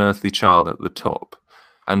put an Unearthly Child at the top.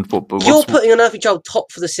 You're putting Unearthly Child top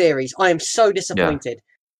for the series. I am so disappointed.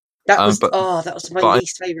 Yeah. That was my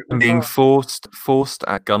least favorite. I'm being forced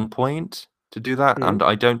at gunpoint to do that, and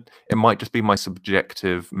it might just be my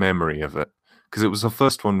subjective memory of it, because it was the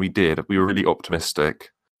first one we did. We were really optimistic,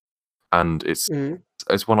 and it's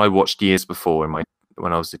one I watched years before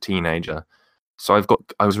when I was a teenager. So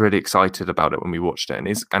I was really excited about it when we watched it,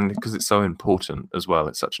 and because it's so important as well.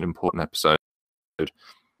 It's such an important episode.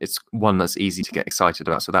 It's one that's easy to get excited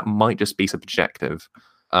about. So that might just be subjective.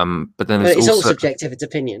 But then it's all subjective. It's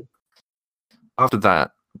opinion. After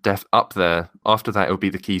that. Up there. After that, it would be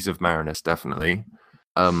the Keys of Marinus, definitely.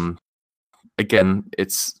 Again,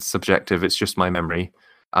 it's subjective. It's just my memory.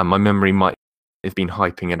 My memory might have been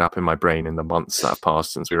hyping it up in my brain in the months that have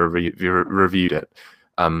passed since we reviewed it.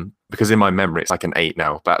 Because in my memory, it's like an 8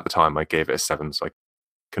 now. But at the time, I gave it a 7, so I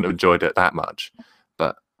couldn't have enjoyed it that much.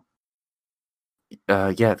 But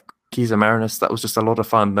yeah, Keys of Marinus, that was just a lot of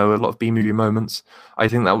fun. There were a lot of B-movie moments. I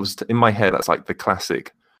think that was, in my head, that's like the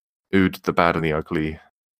classic Ood, the Bad and the Ugly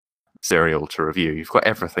serial to review. You've got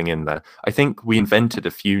everything in there. I think we invented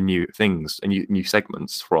a few new things and new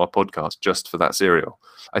segments for our podcast just for that serial.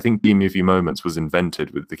 I think B-movie moments was invented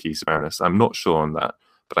with the Keys of Marinus. I'm not sure on that,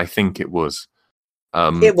 but I think it was.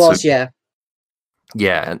 Yeah.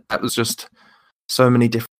 Yeah, and that was just so many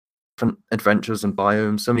different adventures and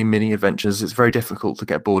biomes, so many mini adventures. It's very difficult to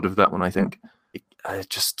get bored of that one, I think.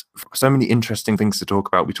 Just so many interesting things to talk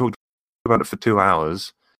about. We talked about it for 2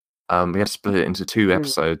 hours. We had to split it into 2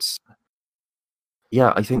 episodes.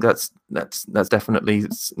 Yeah, I think that's definitely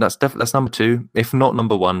number 2, if not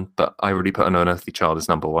number 1. But I already put an Unearthly Child as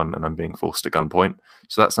number 1, and I'm being forced at gunpoint,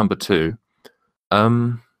 so that's number 2.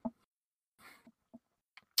 Then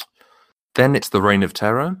it's the Reign of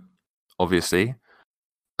Terror, obviously,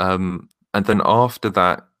 and then after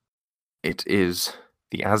that, it is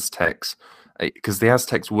the Aztecs, because the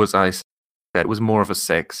Aztecs was, I said, it was more of a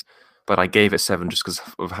 6. But I gave it 7 just because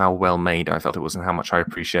of how well made I felt it was and how much I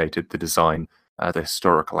appreciated the design, the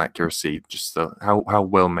historical accuracy, just how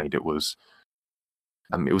well made it was.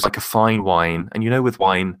 It was like a fine wine, and with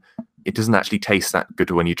wine, it doesn't actually taste that good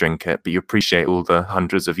when you drink it, but you appreciate all the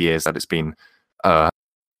hundreds of years that it's been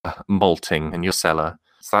malting in your cellar.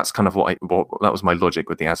 So that's kind of that was my logic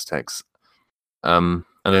with the Aztecs. And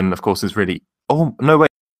then of course there's really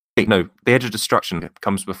no, the Edge of Destruction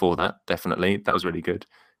comes before that. Definitely, that was really good.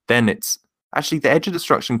 Then it's actually the Edge of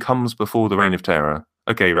Destruction comes before the Reign of Terror.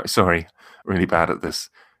 Okay, right. Sorry, really bad at this.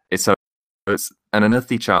 It's an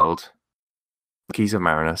Unearthly Child, the Keys of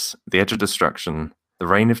Marinus, the Edge of Destruction, the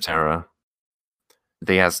Reign of Terror,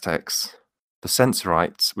 the Aztecs, the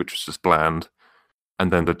Sensorites, which was just bland,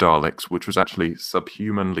 and then the Daleks, which was actually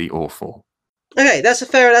subhumanly awful. Okay, that's a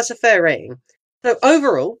fair rating. So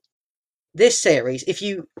overall, this series, if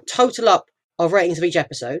you total up our ratings of each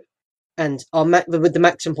episode, and with the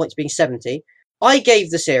maximum points being 70, I gave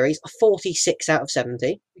the series a 46 out of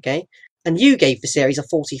 70. Okay, and you gave the series a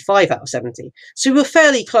 45 out of 70. So we were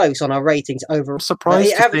fairly close on our ratings overall. I'm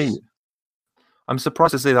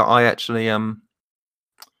surprised to see that I actually from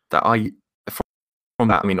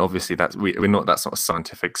that, I mean, obviously that's we're not, that's not a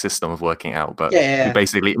scientific system of working out, but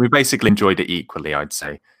we basically enjoyed it equally, I'd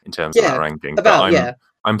say, in terms of that ranking.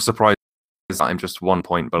 I'm surprised that I'm just 1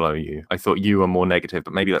 point below you. I thought you were more negative,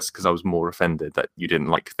 but maybe that's because I was more offended that you didn't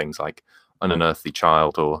like things like An Unearthly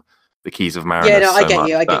Child or The Keys of Marinus. Yeah, no, I get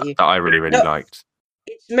you. That I really liked.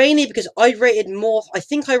 It's mainly because I rated more. I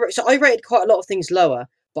rated quite a lot of things lower,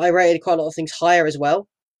 but I rated quite a lot of things higher as well.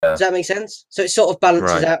 Yeah. Does that make sense? So it sort of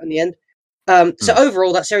balances out in the end. So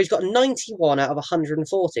overall, that series got 91 out of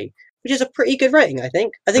 140, which is a pretty good rating, I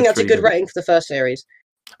think. I think that's a good rating for the first series.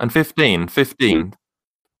 And 15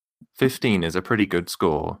 is a pretty good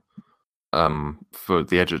score for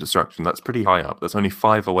The Edge of Destruction. That's pretty high up. That's only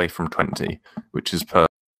 5 away from 20, which is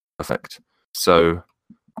perfect. So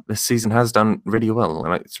this season has done really well,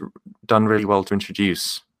 and it's done really well to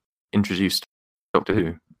introduce Doctor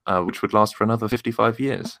Who, which would last for another 55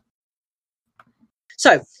 years.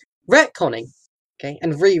 So, retconning, okay,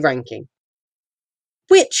 and re-ranking.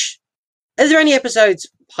 Are there any episodes,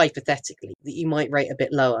 hypothetically, that you might rate a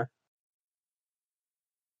bit lower?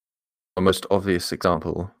 The most obvious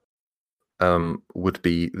example would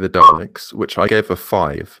be the Daleks, which I gave a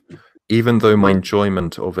 5, even though my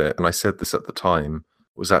enjoyment of it, and I said this at the time,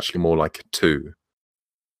 was actually more like a 2.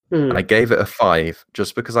 And I gave it a 5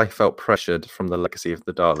 just because I felt pressured from the legacy of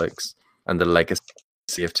the Daleks and the legacy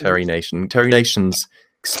of Terry Nation. Terry Nation's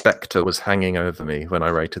spectre was hanging over me when I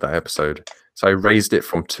rated that episode. So I raised it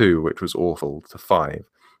from 2, which was awful, to 5.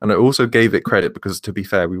 And I also gave it credit because, to be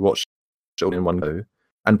fair, we watched it all in one go.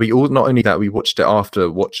 And not only that, we watched it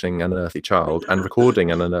after watching An Unearthly Child and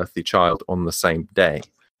recording An Unearthly Child on the same day.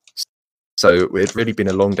 So it had really been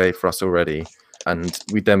a long day for us already. And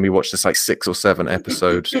we watched this like 6 or 7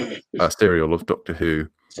 episode serial of Doctor Who.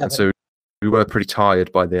 And so we were pretty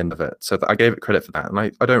tired by the end of it. So I gave it credit for that. And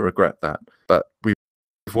I don't regret that. But we've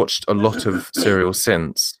watched a lot of serials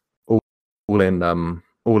since, all in one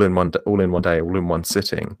day, all in one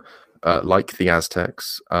sitting. Like the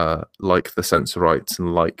Aztecs, like the Sensorites,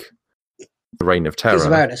 and like the Reign of Terror. Keys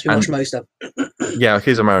of Marinus, we watched most of. Yeah,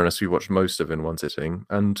 Keys of Marinus, we watched most of in one sitting,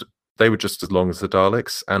 and they were just as long as the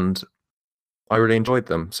Daleks, and I really enjoyed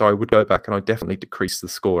them. So I would go back and I'd definitely decrease the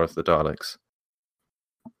score of the Daleks.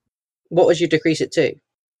 What would you decrease it to?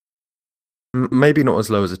 Maybe not as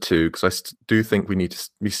low as a 2, because I do think we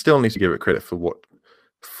still need to give it credit for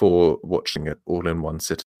watching it all in one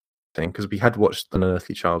sitting. Because we had watched An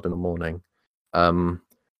Unearthly Child in the morning.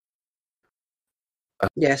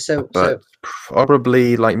 So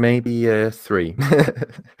probably like maybe 3.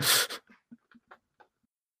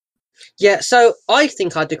 Yeah, so I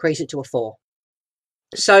think I'd decrease it to a 4.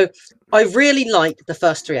 So I really liked the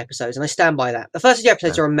first 3 episodes, and I stand by that. The first 3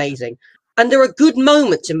 episodes are amazing, and there are good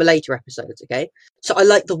moments in the later episodes. Okay, so I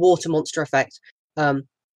like the water monster effect,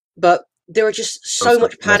 but there are just so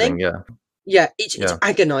much padding. Yeah, it's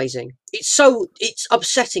agonizing. It's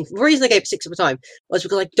upsetting. The reason I gave it 6 at the time was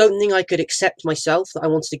because I don't think I could accept myself that I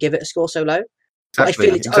wanted to give it a score so low. But I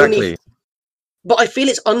feel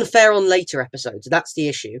it's unfair on later episodes. That's the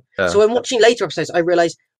issue. Yeah. So when watching later episodes, I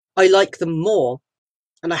realise I like them more,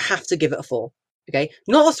 and I have to give it a 4. Okay,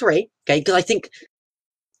 not a 3. Okay, because I think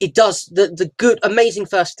it does the good, amazing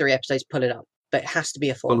first 3 episodes pull it up, but it has to be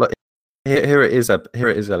a 4. Well, Here it is,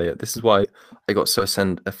 Elliot. This is why I got so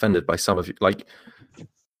offended by some of you. Like,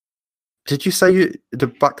 did you say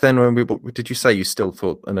back then did you say you still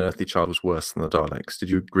thought An Unearthly Child was worse than the Daleks?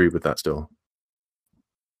 Did you agree with that still?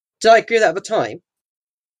 Did I agree with that at the time?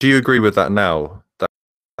 Do you agree with that now?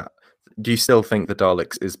 Do you still think the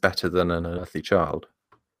Daleks is better than An Unearthly Child?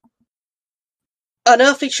 An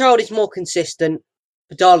Unearthly Child is more consistent.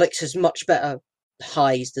 The Daleks has much better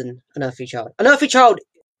highs than An Unearthly Child. An Unearthly Child,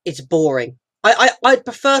 it's boring. I'd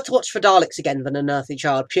prefer to watch for Daleks again than An Unearthly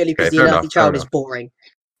Child, purely because the Unearthly Child is boring.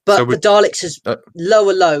 But the Daleks has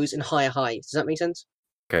lower lows and higher highs. Does that make sense?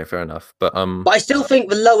 Okay, fair enough. But I still think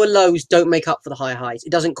the lower lows don't make up for the higher highs.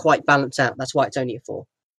 It doesn't quite balance out. That's why it's only a 4.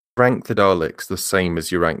 Rank the Daleks the same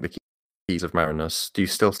as you rank the Keys of Marinus. Do you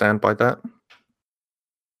still stand by that?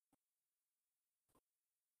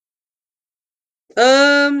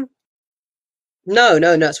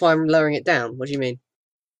 No. That's why I'm lowering it down. What do you mean?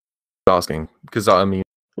 Asking because I mean,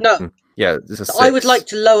 no. Yeah, it's a 6. I would like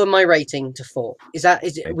to lower my rating to 4. Is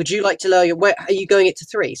it? Would you like to lower your? Where are you going it to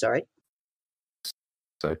 3? Sorry.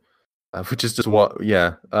 So, which is just what?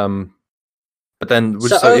 Yeah. But then,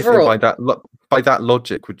 so overall, by that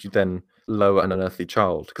logic, would you then lower An Unearthly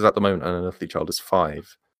Child? Because at the moment, An Unearthly Child is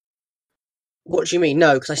 5. What do you mean?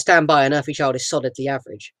 No, because I stand by An Unearthly Child is solidly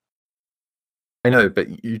average. I know,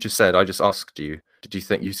 but you just said, I just asked you, did you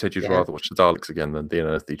think, you said you'd rather watch the Daleks again than the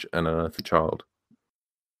An Unearthly Child?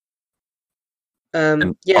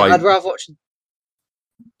 I'd rather watch.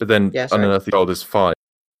 But then An Unearthly Child is 5,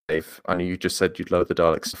 and you just said you'd lower the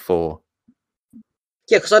Daleks to 4.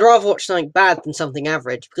 Yeah, because I'd rather watch something bad than something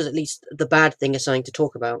average, because at least the bad thing is something to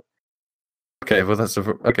talk about. Okay, well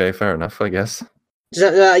okay, fair enough, I guess.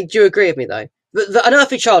 Do you agree with me though? The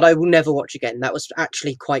Unearthly Child I will never watch again. That was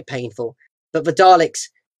actually quite painful. But the Daleks,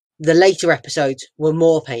 the later episodes were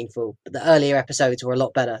more painful, but the earlier episodes were a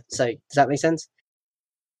lot better. So does that make sense?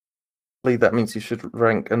 That means you should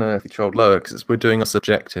rank An Unearthly Child lower because we're doing a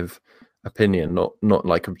subjective opinion, not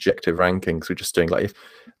like objective rankings. We're just doing like if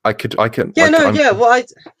I can.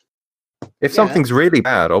 If something's really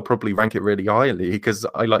bad, I'll probably rank it really highly because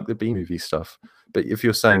I like the B movie stuff. But if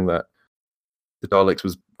you're saying that the Daleks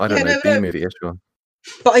was, I don't know, B movie ish one.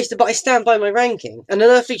 But I stand by my ranking. And An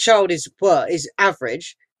Unearthly Child is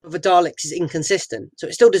average, but the Daleks is inconsistent, so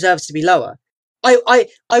it still deserves to be lower. I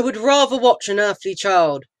would rather watch An Unearthly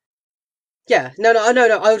Child. Yeah, no.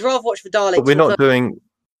 I would rather watch the Daleks. But we're not doing.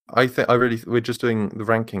 We're just doing the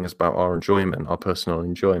ranking is about our enjoyment, our personal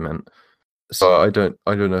enjoyment. So I don't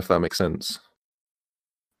know if that makes sense.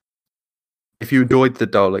 If you enjoyed the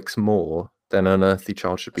Daleks more, then An Unearthly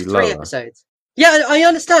Child should be lower. 3 episodes. Yeah, I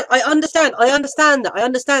understand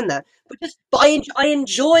that. But I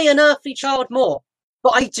enjoy An Unearthly Child more.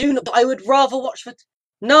 But I would rather watch the.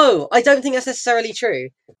 No, I don't think that's necessarily true.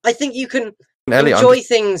 I think you can enjoy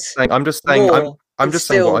things. I'm just saying what I've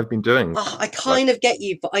been doing. I kind of get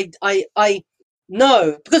you, but I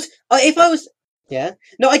no, because if I was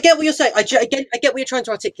no, I get what you're saying. I get what you're trying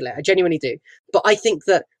to articulate. I genuinely do. But I think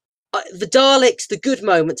that the Daleks, the good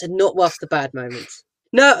moments, are not worth the bad moments.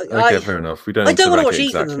 No, okay, fair enough. We don't. I don't want to watch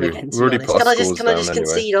either of them again. Can I just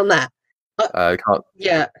concede on that? I can't.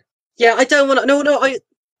 Yeah. I don't want to. No. I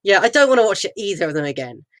don't want to watch either of them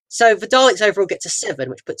again. So the Daleks overall gets a 7,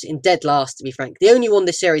 which puts it in dead last. To be frank, the only one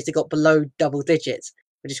this series that got below double digits,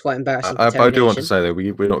 which is quite embarrassing. I do want to say that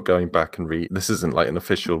we're not going back and This isn't like an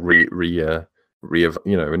official we're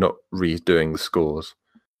not redoing the scores.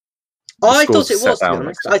 I thought it was, to be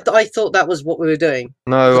honest. I thought that was what we were doing.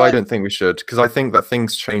 No, I don't think we should, because I think that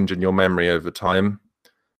things change in your memory over time,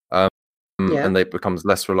 and it becomes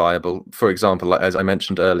less reliable. For example, like, as I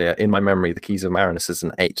mentioned earlier, in my memory, The Keys of Marinus is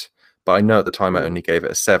an 8, but I know at the time I only gave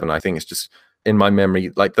it a 7. I think it's just in my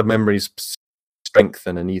memory, like the memories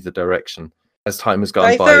strengthen in either direction as time has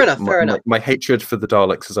gone by. Fair enough. My hatred for the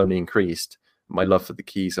Daleks has only increased. My love for The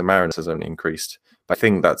Keys of Marinus has only increased. But I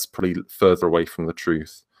think that's probably further away from the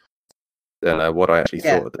truth than what I actually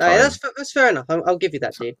thought at the time. That's fair enough. I'll give you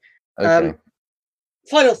that, dude. Okay.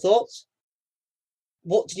 Final thoughts.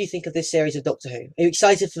 What did you think of this series of Doctor Who? Are you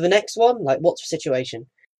excited for the next one? Like, what's the situation?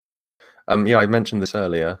 Yeah, I mentioned this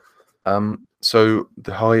earlier. So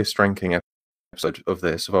the highest ranking episode of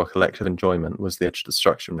our collective enjoyment was The Edge of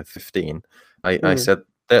Destruction with 15. I said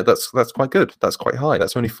that's quite good. That's quite high.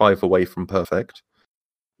 That's only 5 away from perfect.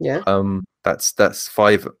 Yeah. That's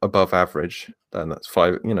 5 above average. Then that's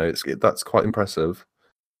 5. That's quite impressive.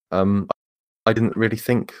 I didn't really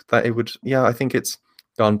think that it would. Yeah, I think it's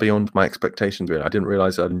gone beyond my expectations. Really, I didn't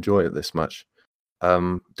realize I'd enjoy it this much.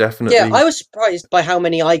 Definitely. Yeah, I was surprised by how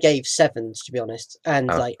many I gave 7s, to be honest, and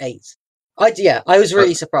like 8. I was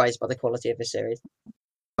really surprised by the quality of this series.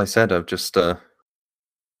 I said I've just.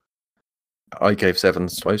 I gave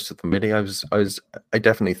 7s most of them. Really, I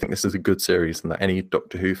definitely think this is a good series, and that any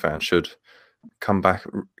Doctor Who fan should come back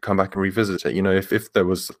and revisit it. If they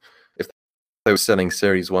were selling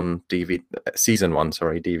series 1 season 1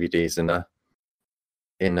 DVDs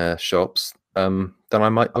in shops, then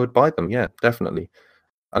I would buy them. Yeah, definitely.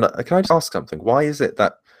 And can I just ask something? Why is it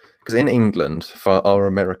that, because in England, for our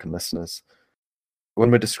American listeners,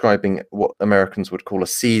 when we're describing what Americans would call a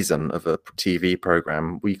season of a TV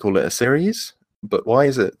program, we call it a series. But why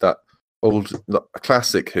is it that in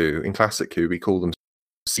Classic Who, we call them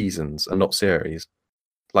seasons and not series?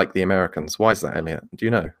 like the Americans. Why is that, Elliot? Do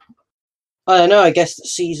you know? I don't know. I guess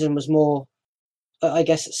season was more. I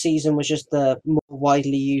guess season was just the more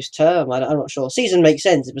widely used term. I'm not sure. Season makes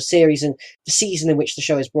sense. It was series and the season in which the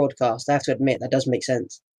show is broadcast. I have to admit that does make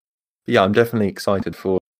sense. Yeah, I'm definitely excited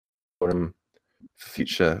for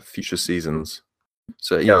future seasons.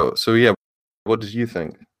 So yeah, what did you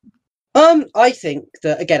think? I think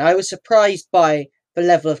that again, I was surprised by the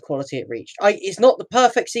level of quality it reached. It's not the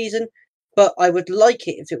perfect season, but I would like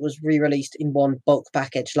it if it was re-released in one bulk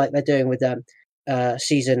package like they're doing with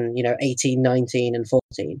season 18, 19 and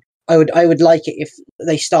 14. I would like it if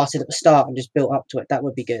they started at the start and just built up to it. That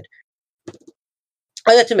would be good.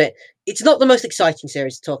 I have to admit, it's not the most exciting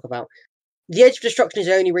series to talk about. The Edge of Destruction is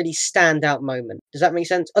the only really standout moment. Does that make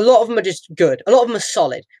sense? A lot of them are just good. A lot of them are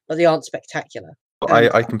solid, but they aren't spectacular.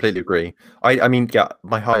 I completely agree. I mean, yeah,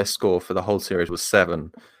 my highest score for the whole series was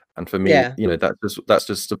 7, and for me, that's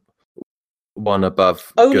just one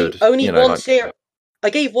above good. Only one serial. I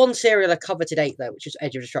gave one serial a coveted 8 though, which is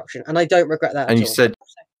Edge of Destruction, and I don't regret that. And you said,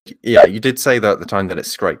 yeah, you did say that at the time that it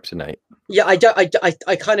scraped an 8. Yeah, I don't.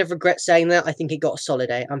 I kind of regret saying that. I think it got a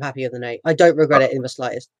solid 8. I'm happy with an 8. I don't regret it in the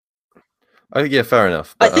slightest. Oh yeah, fair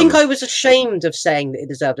enough. But, I think I was ashamed of saying that it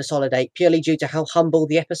deserved a solid 8 purely due to how humble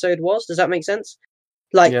the episode was. Does that make sense?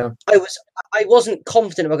 Like, yeah. I wasn't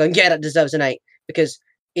confident about going, yeah, that deserves an 8 because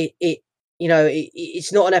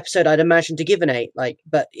it's not an episode I'd imagine to give an 8. Like,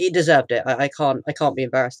 but it deserved it. I can't be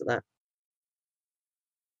embarrassed at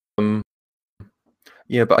that.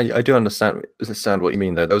 Yeah, but I do understand what you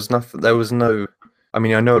mean. There was nothing. There was no. I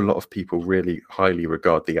mean, I know a lot of people really highly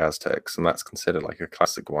regard the Aztecs, and that's considered like a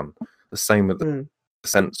classic one. The same with the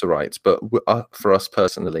Sensorites, but for us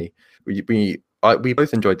personally, we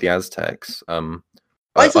both enjoyed the Aztecs.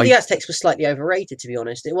 I thought the Aztecs were slightly overrated, to be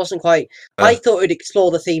honest. It wasn't quite. I thought it would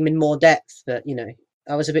explore the theme in more depth, but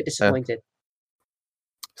I was a bit disappointed.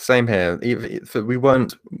 Same here. We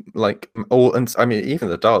weren't like all, and I mean, even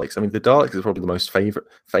the Daleks. I mean, the Daleks is probably the most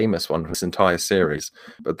famous one from this entire series,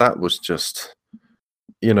 but that was just,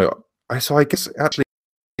 So I guess actually,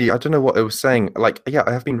 I don't know what I was saying. Like, yeah,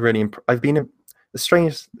 I have been really. The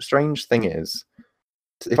strange thing is,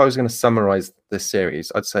 if I was going to summarize this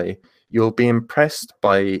series, I'd say you'll be impressed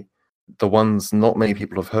by the ones not many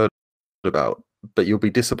people have heard about, but you'll be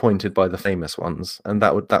disappointed by the famous ones, and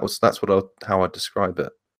that's how I'd describe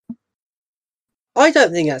it. I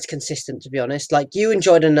don't think that's consistent, to be honest. Like, you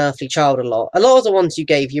enjoyed Unearthly Child a lot. A lot of the ones you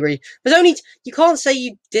gave, you can't say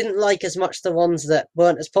you didn't like as much the ones that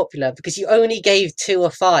weren't as popular because you only gave 2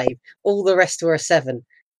 or 5. All the rest were a 7.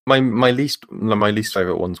 My least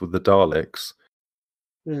favorite ones were the Daleks,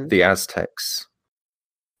 the Aztecs,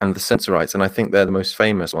 and the Sensorites, and I think they're the most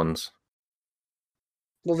famous ones.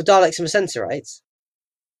 Well, the Daleks and the Sensorites.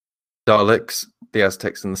 Daleks, the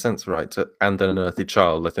Aztecs, and the Sensorites, and an Unearthly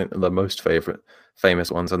Child, I think, are the most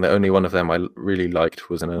famous ones, and the only one of them I really liked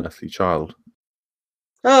was an Unearthly Child.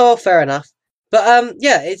 Oh, well, fair enough. But I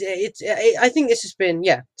think this has been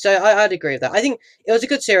So I'd agree with that. I think it was a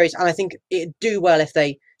good series, and I think it'd do well if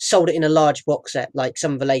they sold it in a large box set, like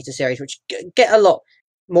some of the later series, which get a lot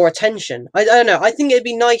more attention. I don't know. I think it'd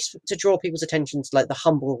be nice to draw people's attention to like the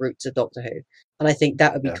humble roots of Doctor Who, and I think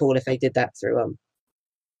that would be cool if they did that through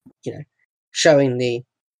showing the.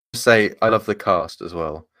 Say I love the cast as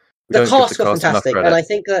well. The cast were fantastic, and I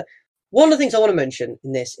think that one of the things I want to mention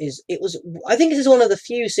in this is I think this is one of the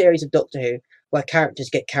few series of Doctor Who where characters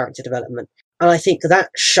get character development, and I think that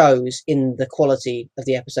shows in the quality of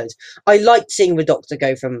the episodes. I liked seeing the Doctor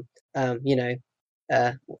go from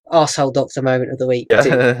arsehole Doctor moment of the week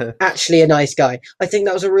to actually a nice guy. I think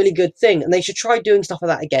that was a really good thing, and they should try doing stuff like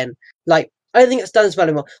that again. Like, I don't think it's done as well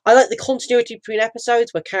anymore. I like the continuity between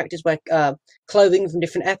episodes where characters wear clothing from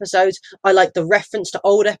different episodes. I like the reference to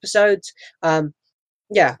old episodes. I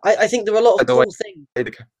think there were a lot of cool things.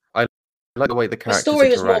 I like the way the characters The story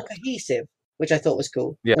was interact. more cohesive, which I thought was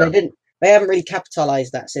cool. Yeah. And they haven't really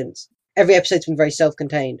capitalized that since. Every episode's been very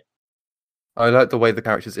self-contained. I like the way the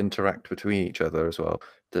characters interact between each other as well.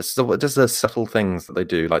 Just the subtle things that they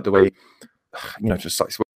do, like the way, just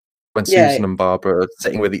like when Susan and Barbara are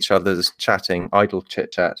sitting with each other, just chatting, idle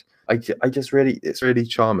chit chat. It's really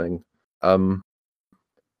charming. We don't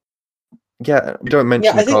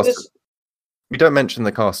mention the cast. We don't mention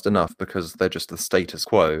the cast enough because they're just the status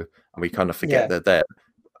quo, and we kind of forget they're there.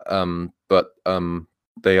 But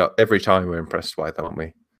they are, every time we're impressed by them, aren't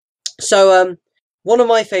we? So, one of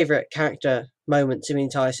my favourite character moments in the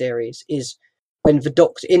entire series is when the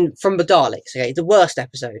Doctor, from the Daleks, the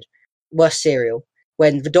worst serial,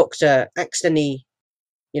 when the Doctor accidentally,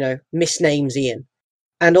 misnames Ian,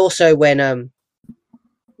 and also when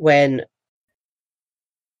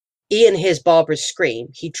Ian hears Barbara's scream.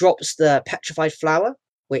 He drops the petrified flower,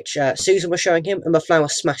 which Susan was showing him, and the flower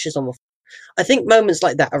smashes on the floor. I think moments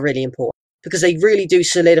like that are really important because they really do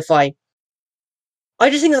solidify. I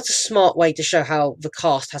just think that's a smart way to show how the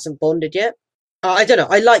cast hasn't bonded yet. I don't know.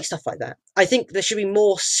 I like stuff like that. I think there should be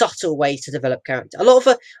more subtle ways to develop character. A lot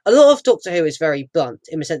of Doctor Who is very blunt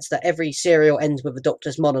in the sense that every serial ends with a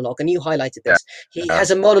Doctor's monologue, and you highlighted this. He has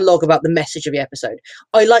a monologue about the message of the episode.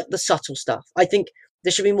 I like the subtle stuff. I think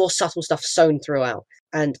there should be more subtle stuff sewn throughout,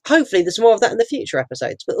 and hopefully there's more of that in the future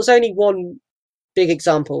episodes. But there was only one big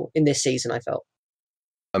example in this season, I felt.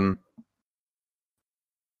 And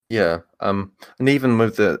even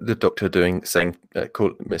with the Doctor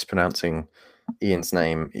mispronouncing Ian's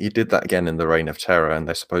name, he did that again in the Reign of Terror, and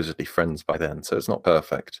they're supposedly friends by then, so it's not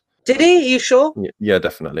perfect. Did he? Are you sure? Yeah,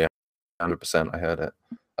 definitely, 100%. I heard it.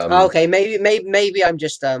 Okay, maybe I'm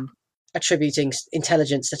just attributing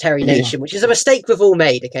intelligence to Terry Nation, which is a mistake we've all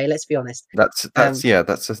made. Okay, let's be honest. That's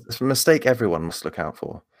a mistake everyone must look out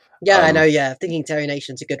for. Yeah, I know. Yeah, thinking Terry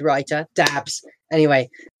Nation's a good writer. Dabs. Anyway,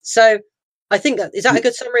 so I think is that a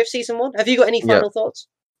good summary of season 1? Have you got any final thoughts?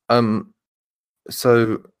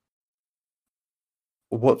 So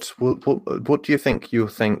what do you think you'll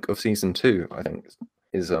think of season 2? I think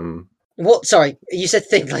is What? Sorry, you said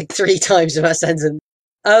 "think" like 3 times in that sentence.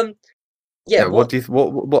 What do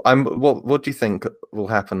you think will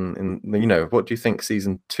happen in what do you think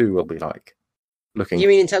season 2 will be like? You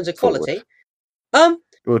mean in terms of quality? Well,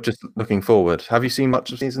 just looking forward. Have you seen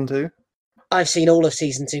much of season 2? I've seen all of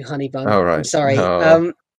season 2, Honeybun. Oh, right. I'm sorry.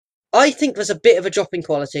 Oh. I think there's a bit of a drop in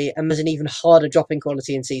quality, and there's an even harder drop in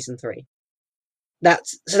quality in season 3.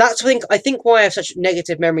 That's I think why I have such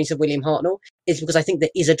negative memories of William Hartnell is because I think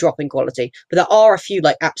there is a drop in quality, but there are a few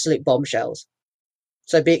like absolute bombshells.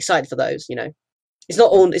 So be excited for those. It's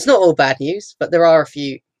not all bad news, but there are a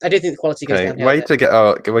few. I do think the quality goes down. Way to get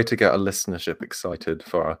our listenership excited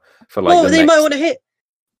for like. Well, they might want to hit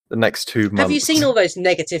the next 2 months. Have you seen all those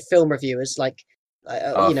negative film reviewers on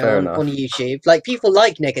YouTube? Like, people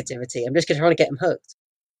like negativity. I'm just trying to get them hooked.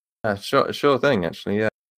 Sure thing. Actually,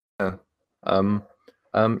 yeah. I'm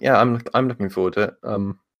looking forward to it.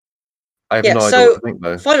 I have no idea what to think,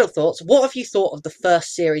 though. Final thoughts. What have you thought of the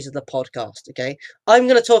first series of the podcast? Okay, I'm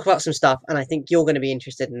going to talk about some stuff, and I think you're going to be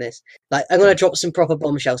interested in this. Like, I'm going to drop some proper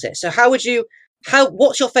bombshells here. So, what's your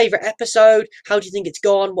favorite episode? How do you think it's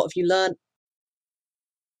gone? What have you learned?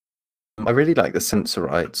 I really like the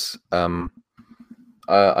Sensorites. I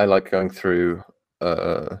like going through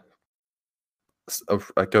those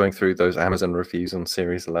Amazon reviews on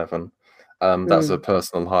Series 11. That's a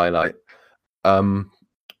personal highlight.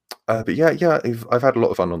 But yeah, I've had a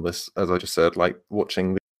lot of fun on this, as I just said, like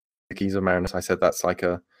watching the Keys of Marinus. I said that's like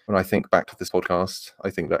when I think back to this podcast,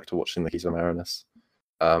 I think back to watching the Keys of Marinus.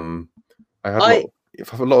 I have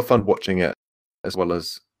a lot of fun watching it as well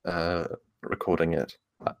as recording it.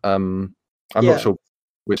 I'm not sure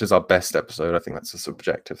which is our best episode. I think that's a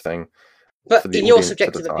subjective thing. But in your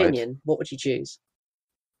subjective opinion, what would you choose?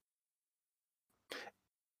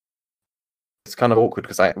 It's kind of awkward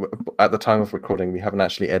because at the time of recording, we haven't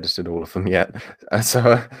actually edited all of them yet.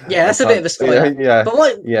 So that's a bit of a spoiler. Yeah. But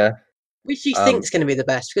which do you think is going to be the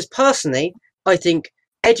best? Because personally, I think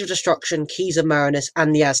Edge of Destruction, Keys of Marinus,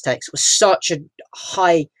 and the Aztecs was such a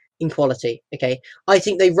high in quality. Okay, I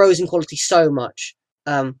think they rose in quality so much.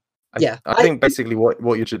 I think basically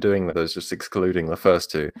what you're doing with those is just excluding the first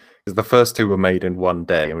 2, because the first 2 were made in one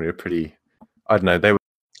day, and we were pretty. I don't know.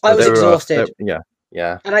 I was exhausted.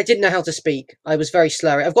 Yeah. And I didn't know how to speak. I was very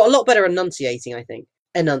slurry. I've got a lot better enunciating, I think.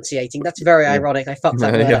 Enunciating. That's very ironic. I fucked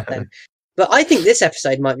that word up then. But I think this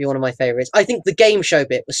episode might be one of my favourites. I think the game show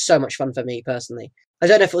bit was so much fun for me personally. I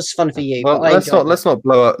don't know if it was fun for you. Well, but let's not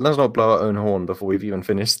blow our own horn before we've even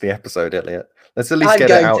finished the episode, Elliot. Let's at least get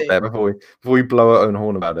it out there before we blow our own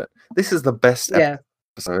horn about it. This is the best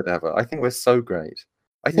episode ever. I think we're so great.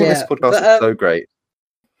 I think this podcast is so great.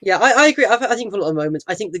 Yeah, I agree. I think for a lot of moments,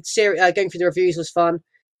 I think the series going through the reviews was fun.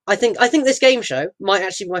 I think this game show might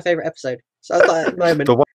actually be my favourite episode. So at the moment,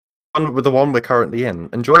 the one we're currently in.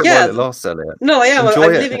 Enjoy it while it lasts, Elliot. No, I am.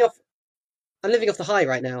 I'm living off the high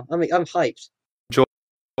right now. I'm hyped. Enjoy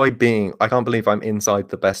I can't believe I'm inside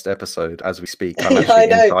the best episode as we speak. I'm actually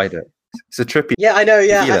inside it. It's a trippy. Yeah, I know.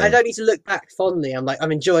 Yeah, I don't need to look back fondly.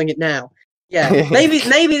 I'm enjoying it now. Yeah, maybe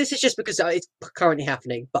this is just because it's currently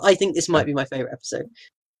happening. But I think this might be my favourite episode.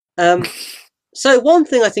 So one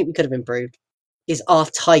thing I think we could have improved is our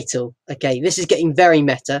title. Okay, this is getting very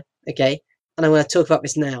meta. Okay, and I'm going to talk about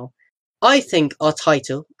this now. I think our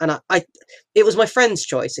title, and it was my friend's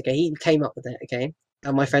choice. Okay, he came up with it. Okay,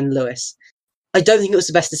 and my friend Lewis. I don't think it was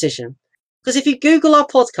the best decision because if you Google our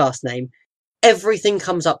podcast name, everything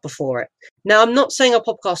comes up before it. Now, I'm not saying our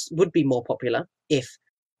podcast would be more popular if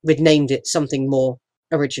we'd named it something more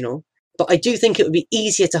original, but I do think it would be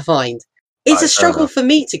easier to find. It's a struggle for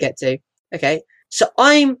me to get to. Okay, so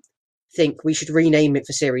I think we should rename it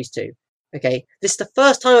for Series 2. Okay, this is the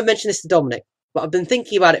first time I've mentioned this to Dominic, but I've been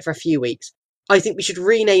thinking about it for a few weeks. I think we should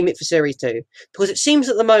rename it for Series 2 because it seems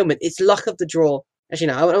at the moment it's luck of the draw. Actually,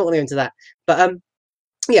 no, I don't want to go into that. But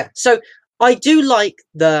yeah, so I do like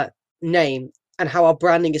the name and how our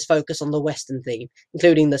branding is focused on the Western theme,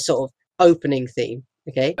 including the sort of opening theme.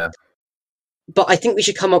 Okay, yeah. But I think we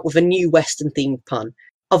should come up with a new Western themed pun.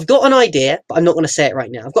 I've got an idea, but I'm not going to say it right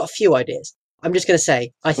now. I've got a few ideas. I'm just going to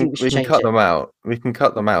say I think we should change it. We can cut them out. We can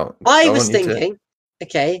cut them out. I was thinking,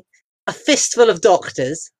 okay, a fistful of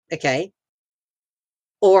doctors, okay,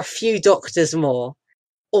 or a few doctors more,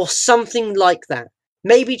 or something like that.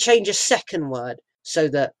 Maybe change a second word so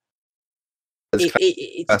that it's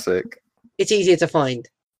classic. It's easier to find.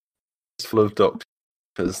 Fistful of doctors.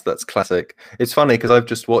 That's classic. It's funny because I've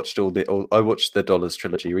just watched I watched the Dollars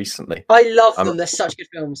trilogy recently. I love them. They're such good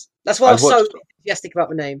films. That's why I was so enthusiastic about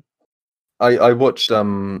the name. I watched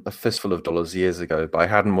A Fistful of Dollars years ago, but I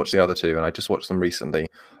hadn't watched the other two, and I just watched them recently.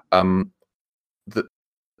 The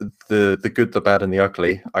Good, the Bad, and the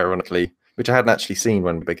Ugly, ironically, which I hadn't actually seen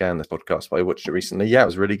when we began this podcast, but I watched it recently. Yeah, it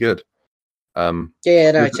was really good. I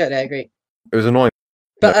totally agree. It was annoying.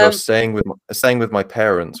 But I was staying with my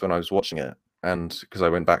parents when I was watching it, and because I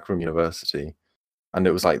went back from university, and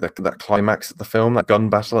it was like that climax of the film, that gun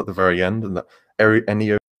battle at the very end, and that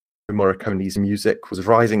Ennio Morricone's music was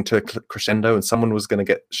rising to a crescendo, and someone was going to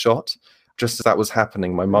get shot. Just as that was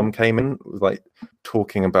happening, my mum came in, like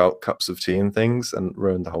talking about cups of tea and things, and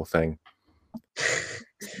ruined the whole thing.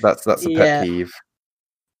 That's a pet peeve.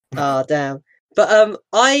 Oh damn! But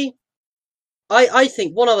I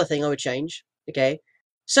think one other thing I would change. Okay,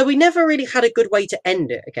 so we never really had a good way to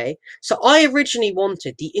end it. Okay, so I originally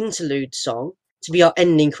wanted the interlude song to be our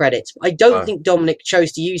ending credits. I don't think Dominic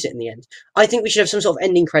chose to use it in the end. I think we should have some sort of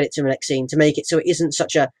ending credits in the next scene to make it so it isn't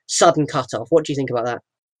such a sudden cut off. What do you think about that?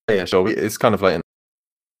 Yeah, sure. It's kind of like an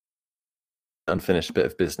unfinished bit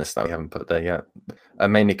of business that we haven't put there yet.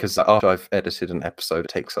 Mainly because after I've edited an episode,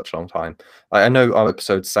 it takes such a long time. I know our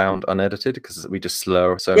episodes sound unedited because we just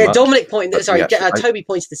slur so much. Yeah, Dominic pointed. Sorry, Toby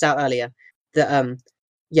pointed this out earlier. That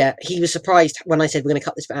yeah, he was surprised when I said we're going to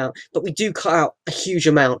cut this bit out, but we do cut out a huge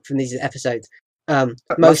amount from these episodes.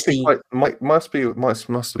 Mostly must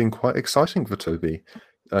have been quite exciting for Toby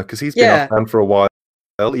because he's been a fan for a while,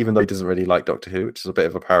 even though he doesn't really like Doctor Who, which is a bit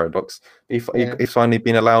of a paradox. He's finally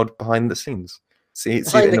been allowed behind the scenes, see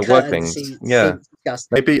it in the workings.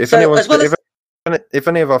 Maybe if if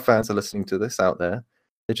any of our fans are listening to this out there,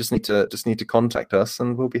 they just need to contact us,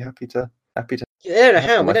 and we'll be happy to. I don't know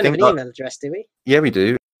how. We don't have an email address, do we? Yeah, we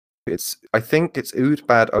do. I think it's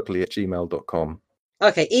oodbadugly@gmail.com.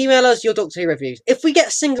 Okay, email us your Doctor Who reviews. If we get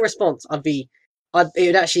a single response, it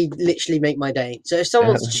would actually literally make my day. So if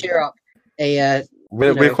someone wants to cheer up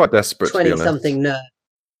we're quite desperate, 20-something nerd.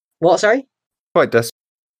 What? Sorry. Quite desperate,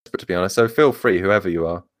 to be honest. So feel free, whoever you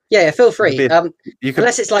are. Yeah, feel free.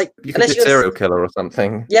 Unless it's like unless you're a serial killer or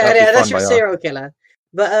something. Yeah, unless you're a serial killer.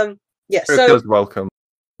 But yeah, serial killer's welcome.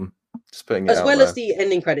 Just putting it as well as the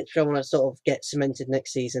ending credits, which I want to sort of get cemented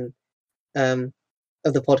next season of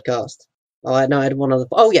the podcast. Oh, no, I had one other.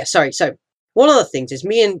 Oh, yeah, sorry. So, one of the things is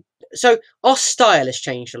our style has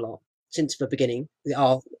changed a lot since the beginning,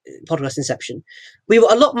 our podcast inception. We were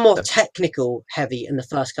a lot more technical heavy in the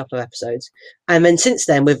first couple of episodes. And then since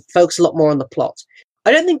then, we've focused a lot more on the plot.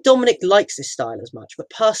 I don't think Dominic likes this style as much, but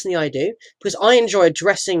personally I do, because I enjoy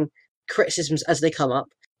addressing criticisms as they come up.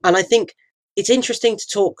 And I think it's interesting to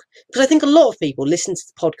talk, because I think a lot of people listen to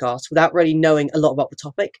the podcast without really knowing a lot about the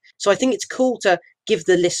topic. So I think it's cool to give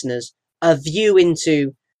the listeners a view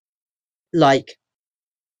into, like,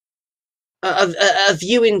 a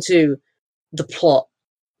view into the plot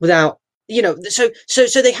without, so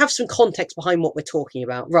they have some context behind what we're talking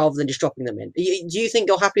about rather than just dropping them in. Do you think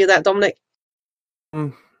you're happy with that, Dominic?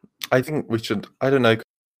 I think we should. I don't know,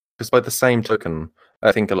 because by the same token,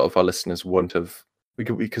 I think a lot of our listeners won't have.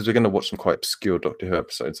 Because we're going to watch some quite obscure Doctor Who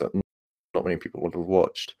episodes that not many people would have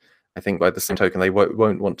watched. I think by the same token, they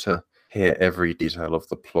won't want to hear every detail of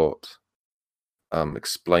the plot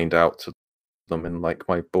explained out to them in like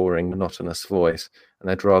my boring, monotonous voice, and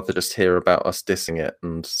they'd rather just hear about us dissing it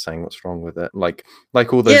and saying what's wrong with it, like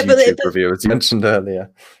all those YouTube reviewers you mentioned earlier.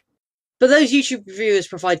 But those YouTube reviewers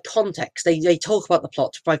provide context. They talk about the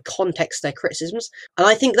plot to provide context to their criticisms, and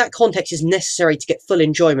I think that context is necessary to get full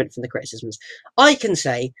enjoyment from the criticisms. I can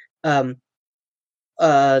say, give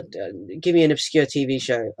me an obscure TV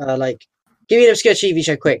show, like Give me an obscure TV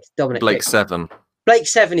show, quick, Dominic. Blake quick. 7. Blake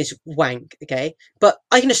 7 is wank, okay? But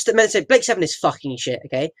I can just say Blake 7 is fucking shit,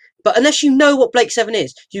 okay? But unless you know what Blake 7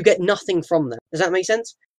 is, you get nothing from that. Does that make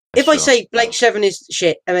sense? If I say Blake 7 is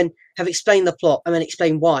shit and then have explained the plot and then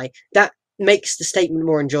explain why, that makes the statement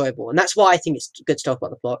more enjoyable. And that's why I think it's good to talk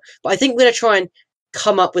about the plot. But I think we're going to try and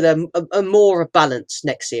come up with a more balanced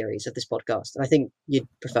next series of this podcast. And I think you'd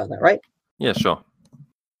prefer that, right? Yeah, sure.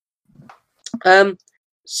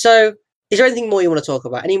 So is there anything more you want to talk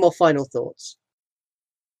about? Any more final thoughts?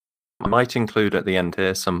 I might include at the end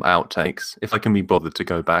here some outtakes, if I can be bothered to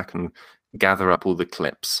go back and gather up all the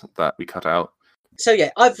clips that we cut out. So yeah,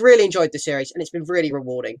 I've really enjoyed the series and it's been really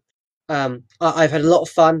rewarding. I've had a lot of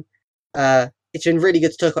fun. It's been really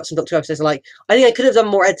good to talk about some Doctor Who episodes. I think I could have done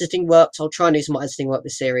more editing work, so I'll try and do some more editing work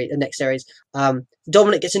the next series.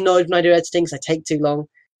 Dominic gets annoyed when I do editing because I take too long.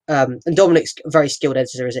 And Dominic's a very skilled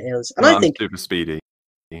editor as it is. And I think I'm super speedy.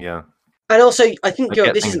 Yeah. And also, I think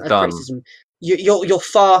this isn't a criticism. You're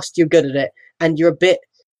fast. You're good at it, and you're a bit.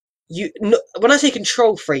 When I say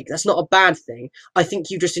control freak, that's not a bad thing. I think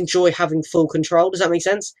you just enjoy having full control. Does that make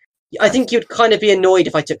sense? I think you'd kind of be annoyed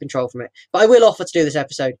if I took control from it, but I will offer to do this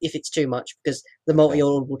episode if it's too much because the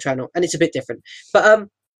multi-audible channel and it's a bit different. But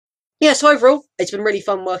yeah. So overall, it's been really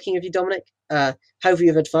fun working with you, Dominic. Hopefully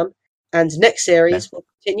you've had fun. And next series will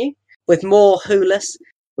continue with more Who-less,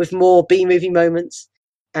 with more B-movie moments,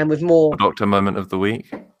 and with more Doctor moment of the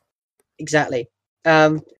week. Exactly.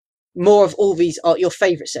 More of all these are your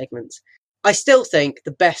favourite segments. I still think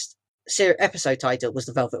the best episode title was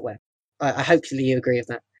The Velvet Web. I hopefully you agree with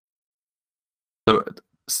that. So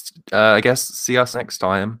I guess see us next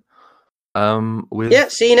time.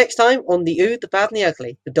 See you next time on the Ooh, the Bad and the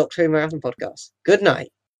Ugly, the Doctor Who Marathon podcast. Good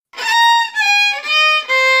night.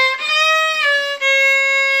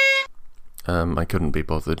 I couldn't be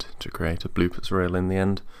bothered to create a bloopers reel in the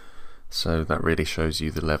end, so that really shows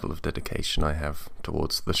you the level of dedication I have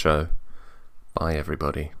towards the show. Bye,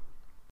 everybody.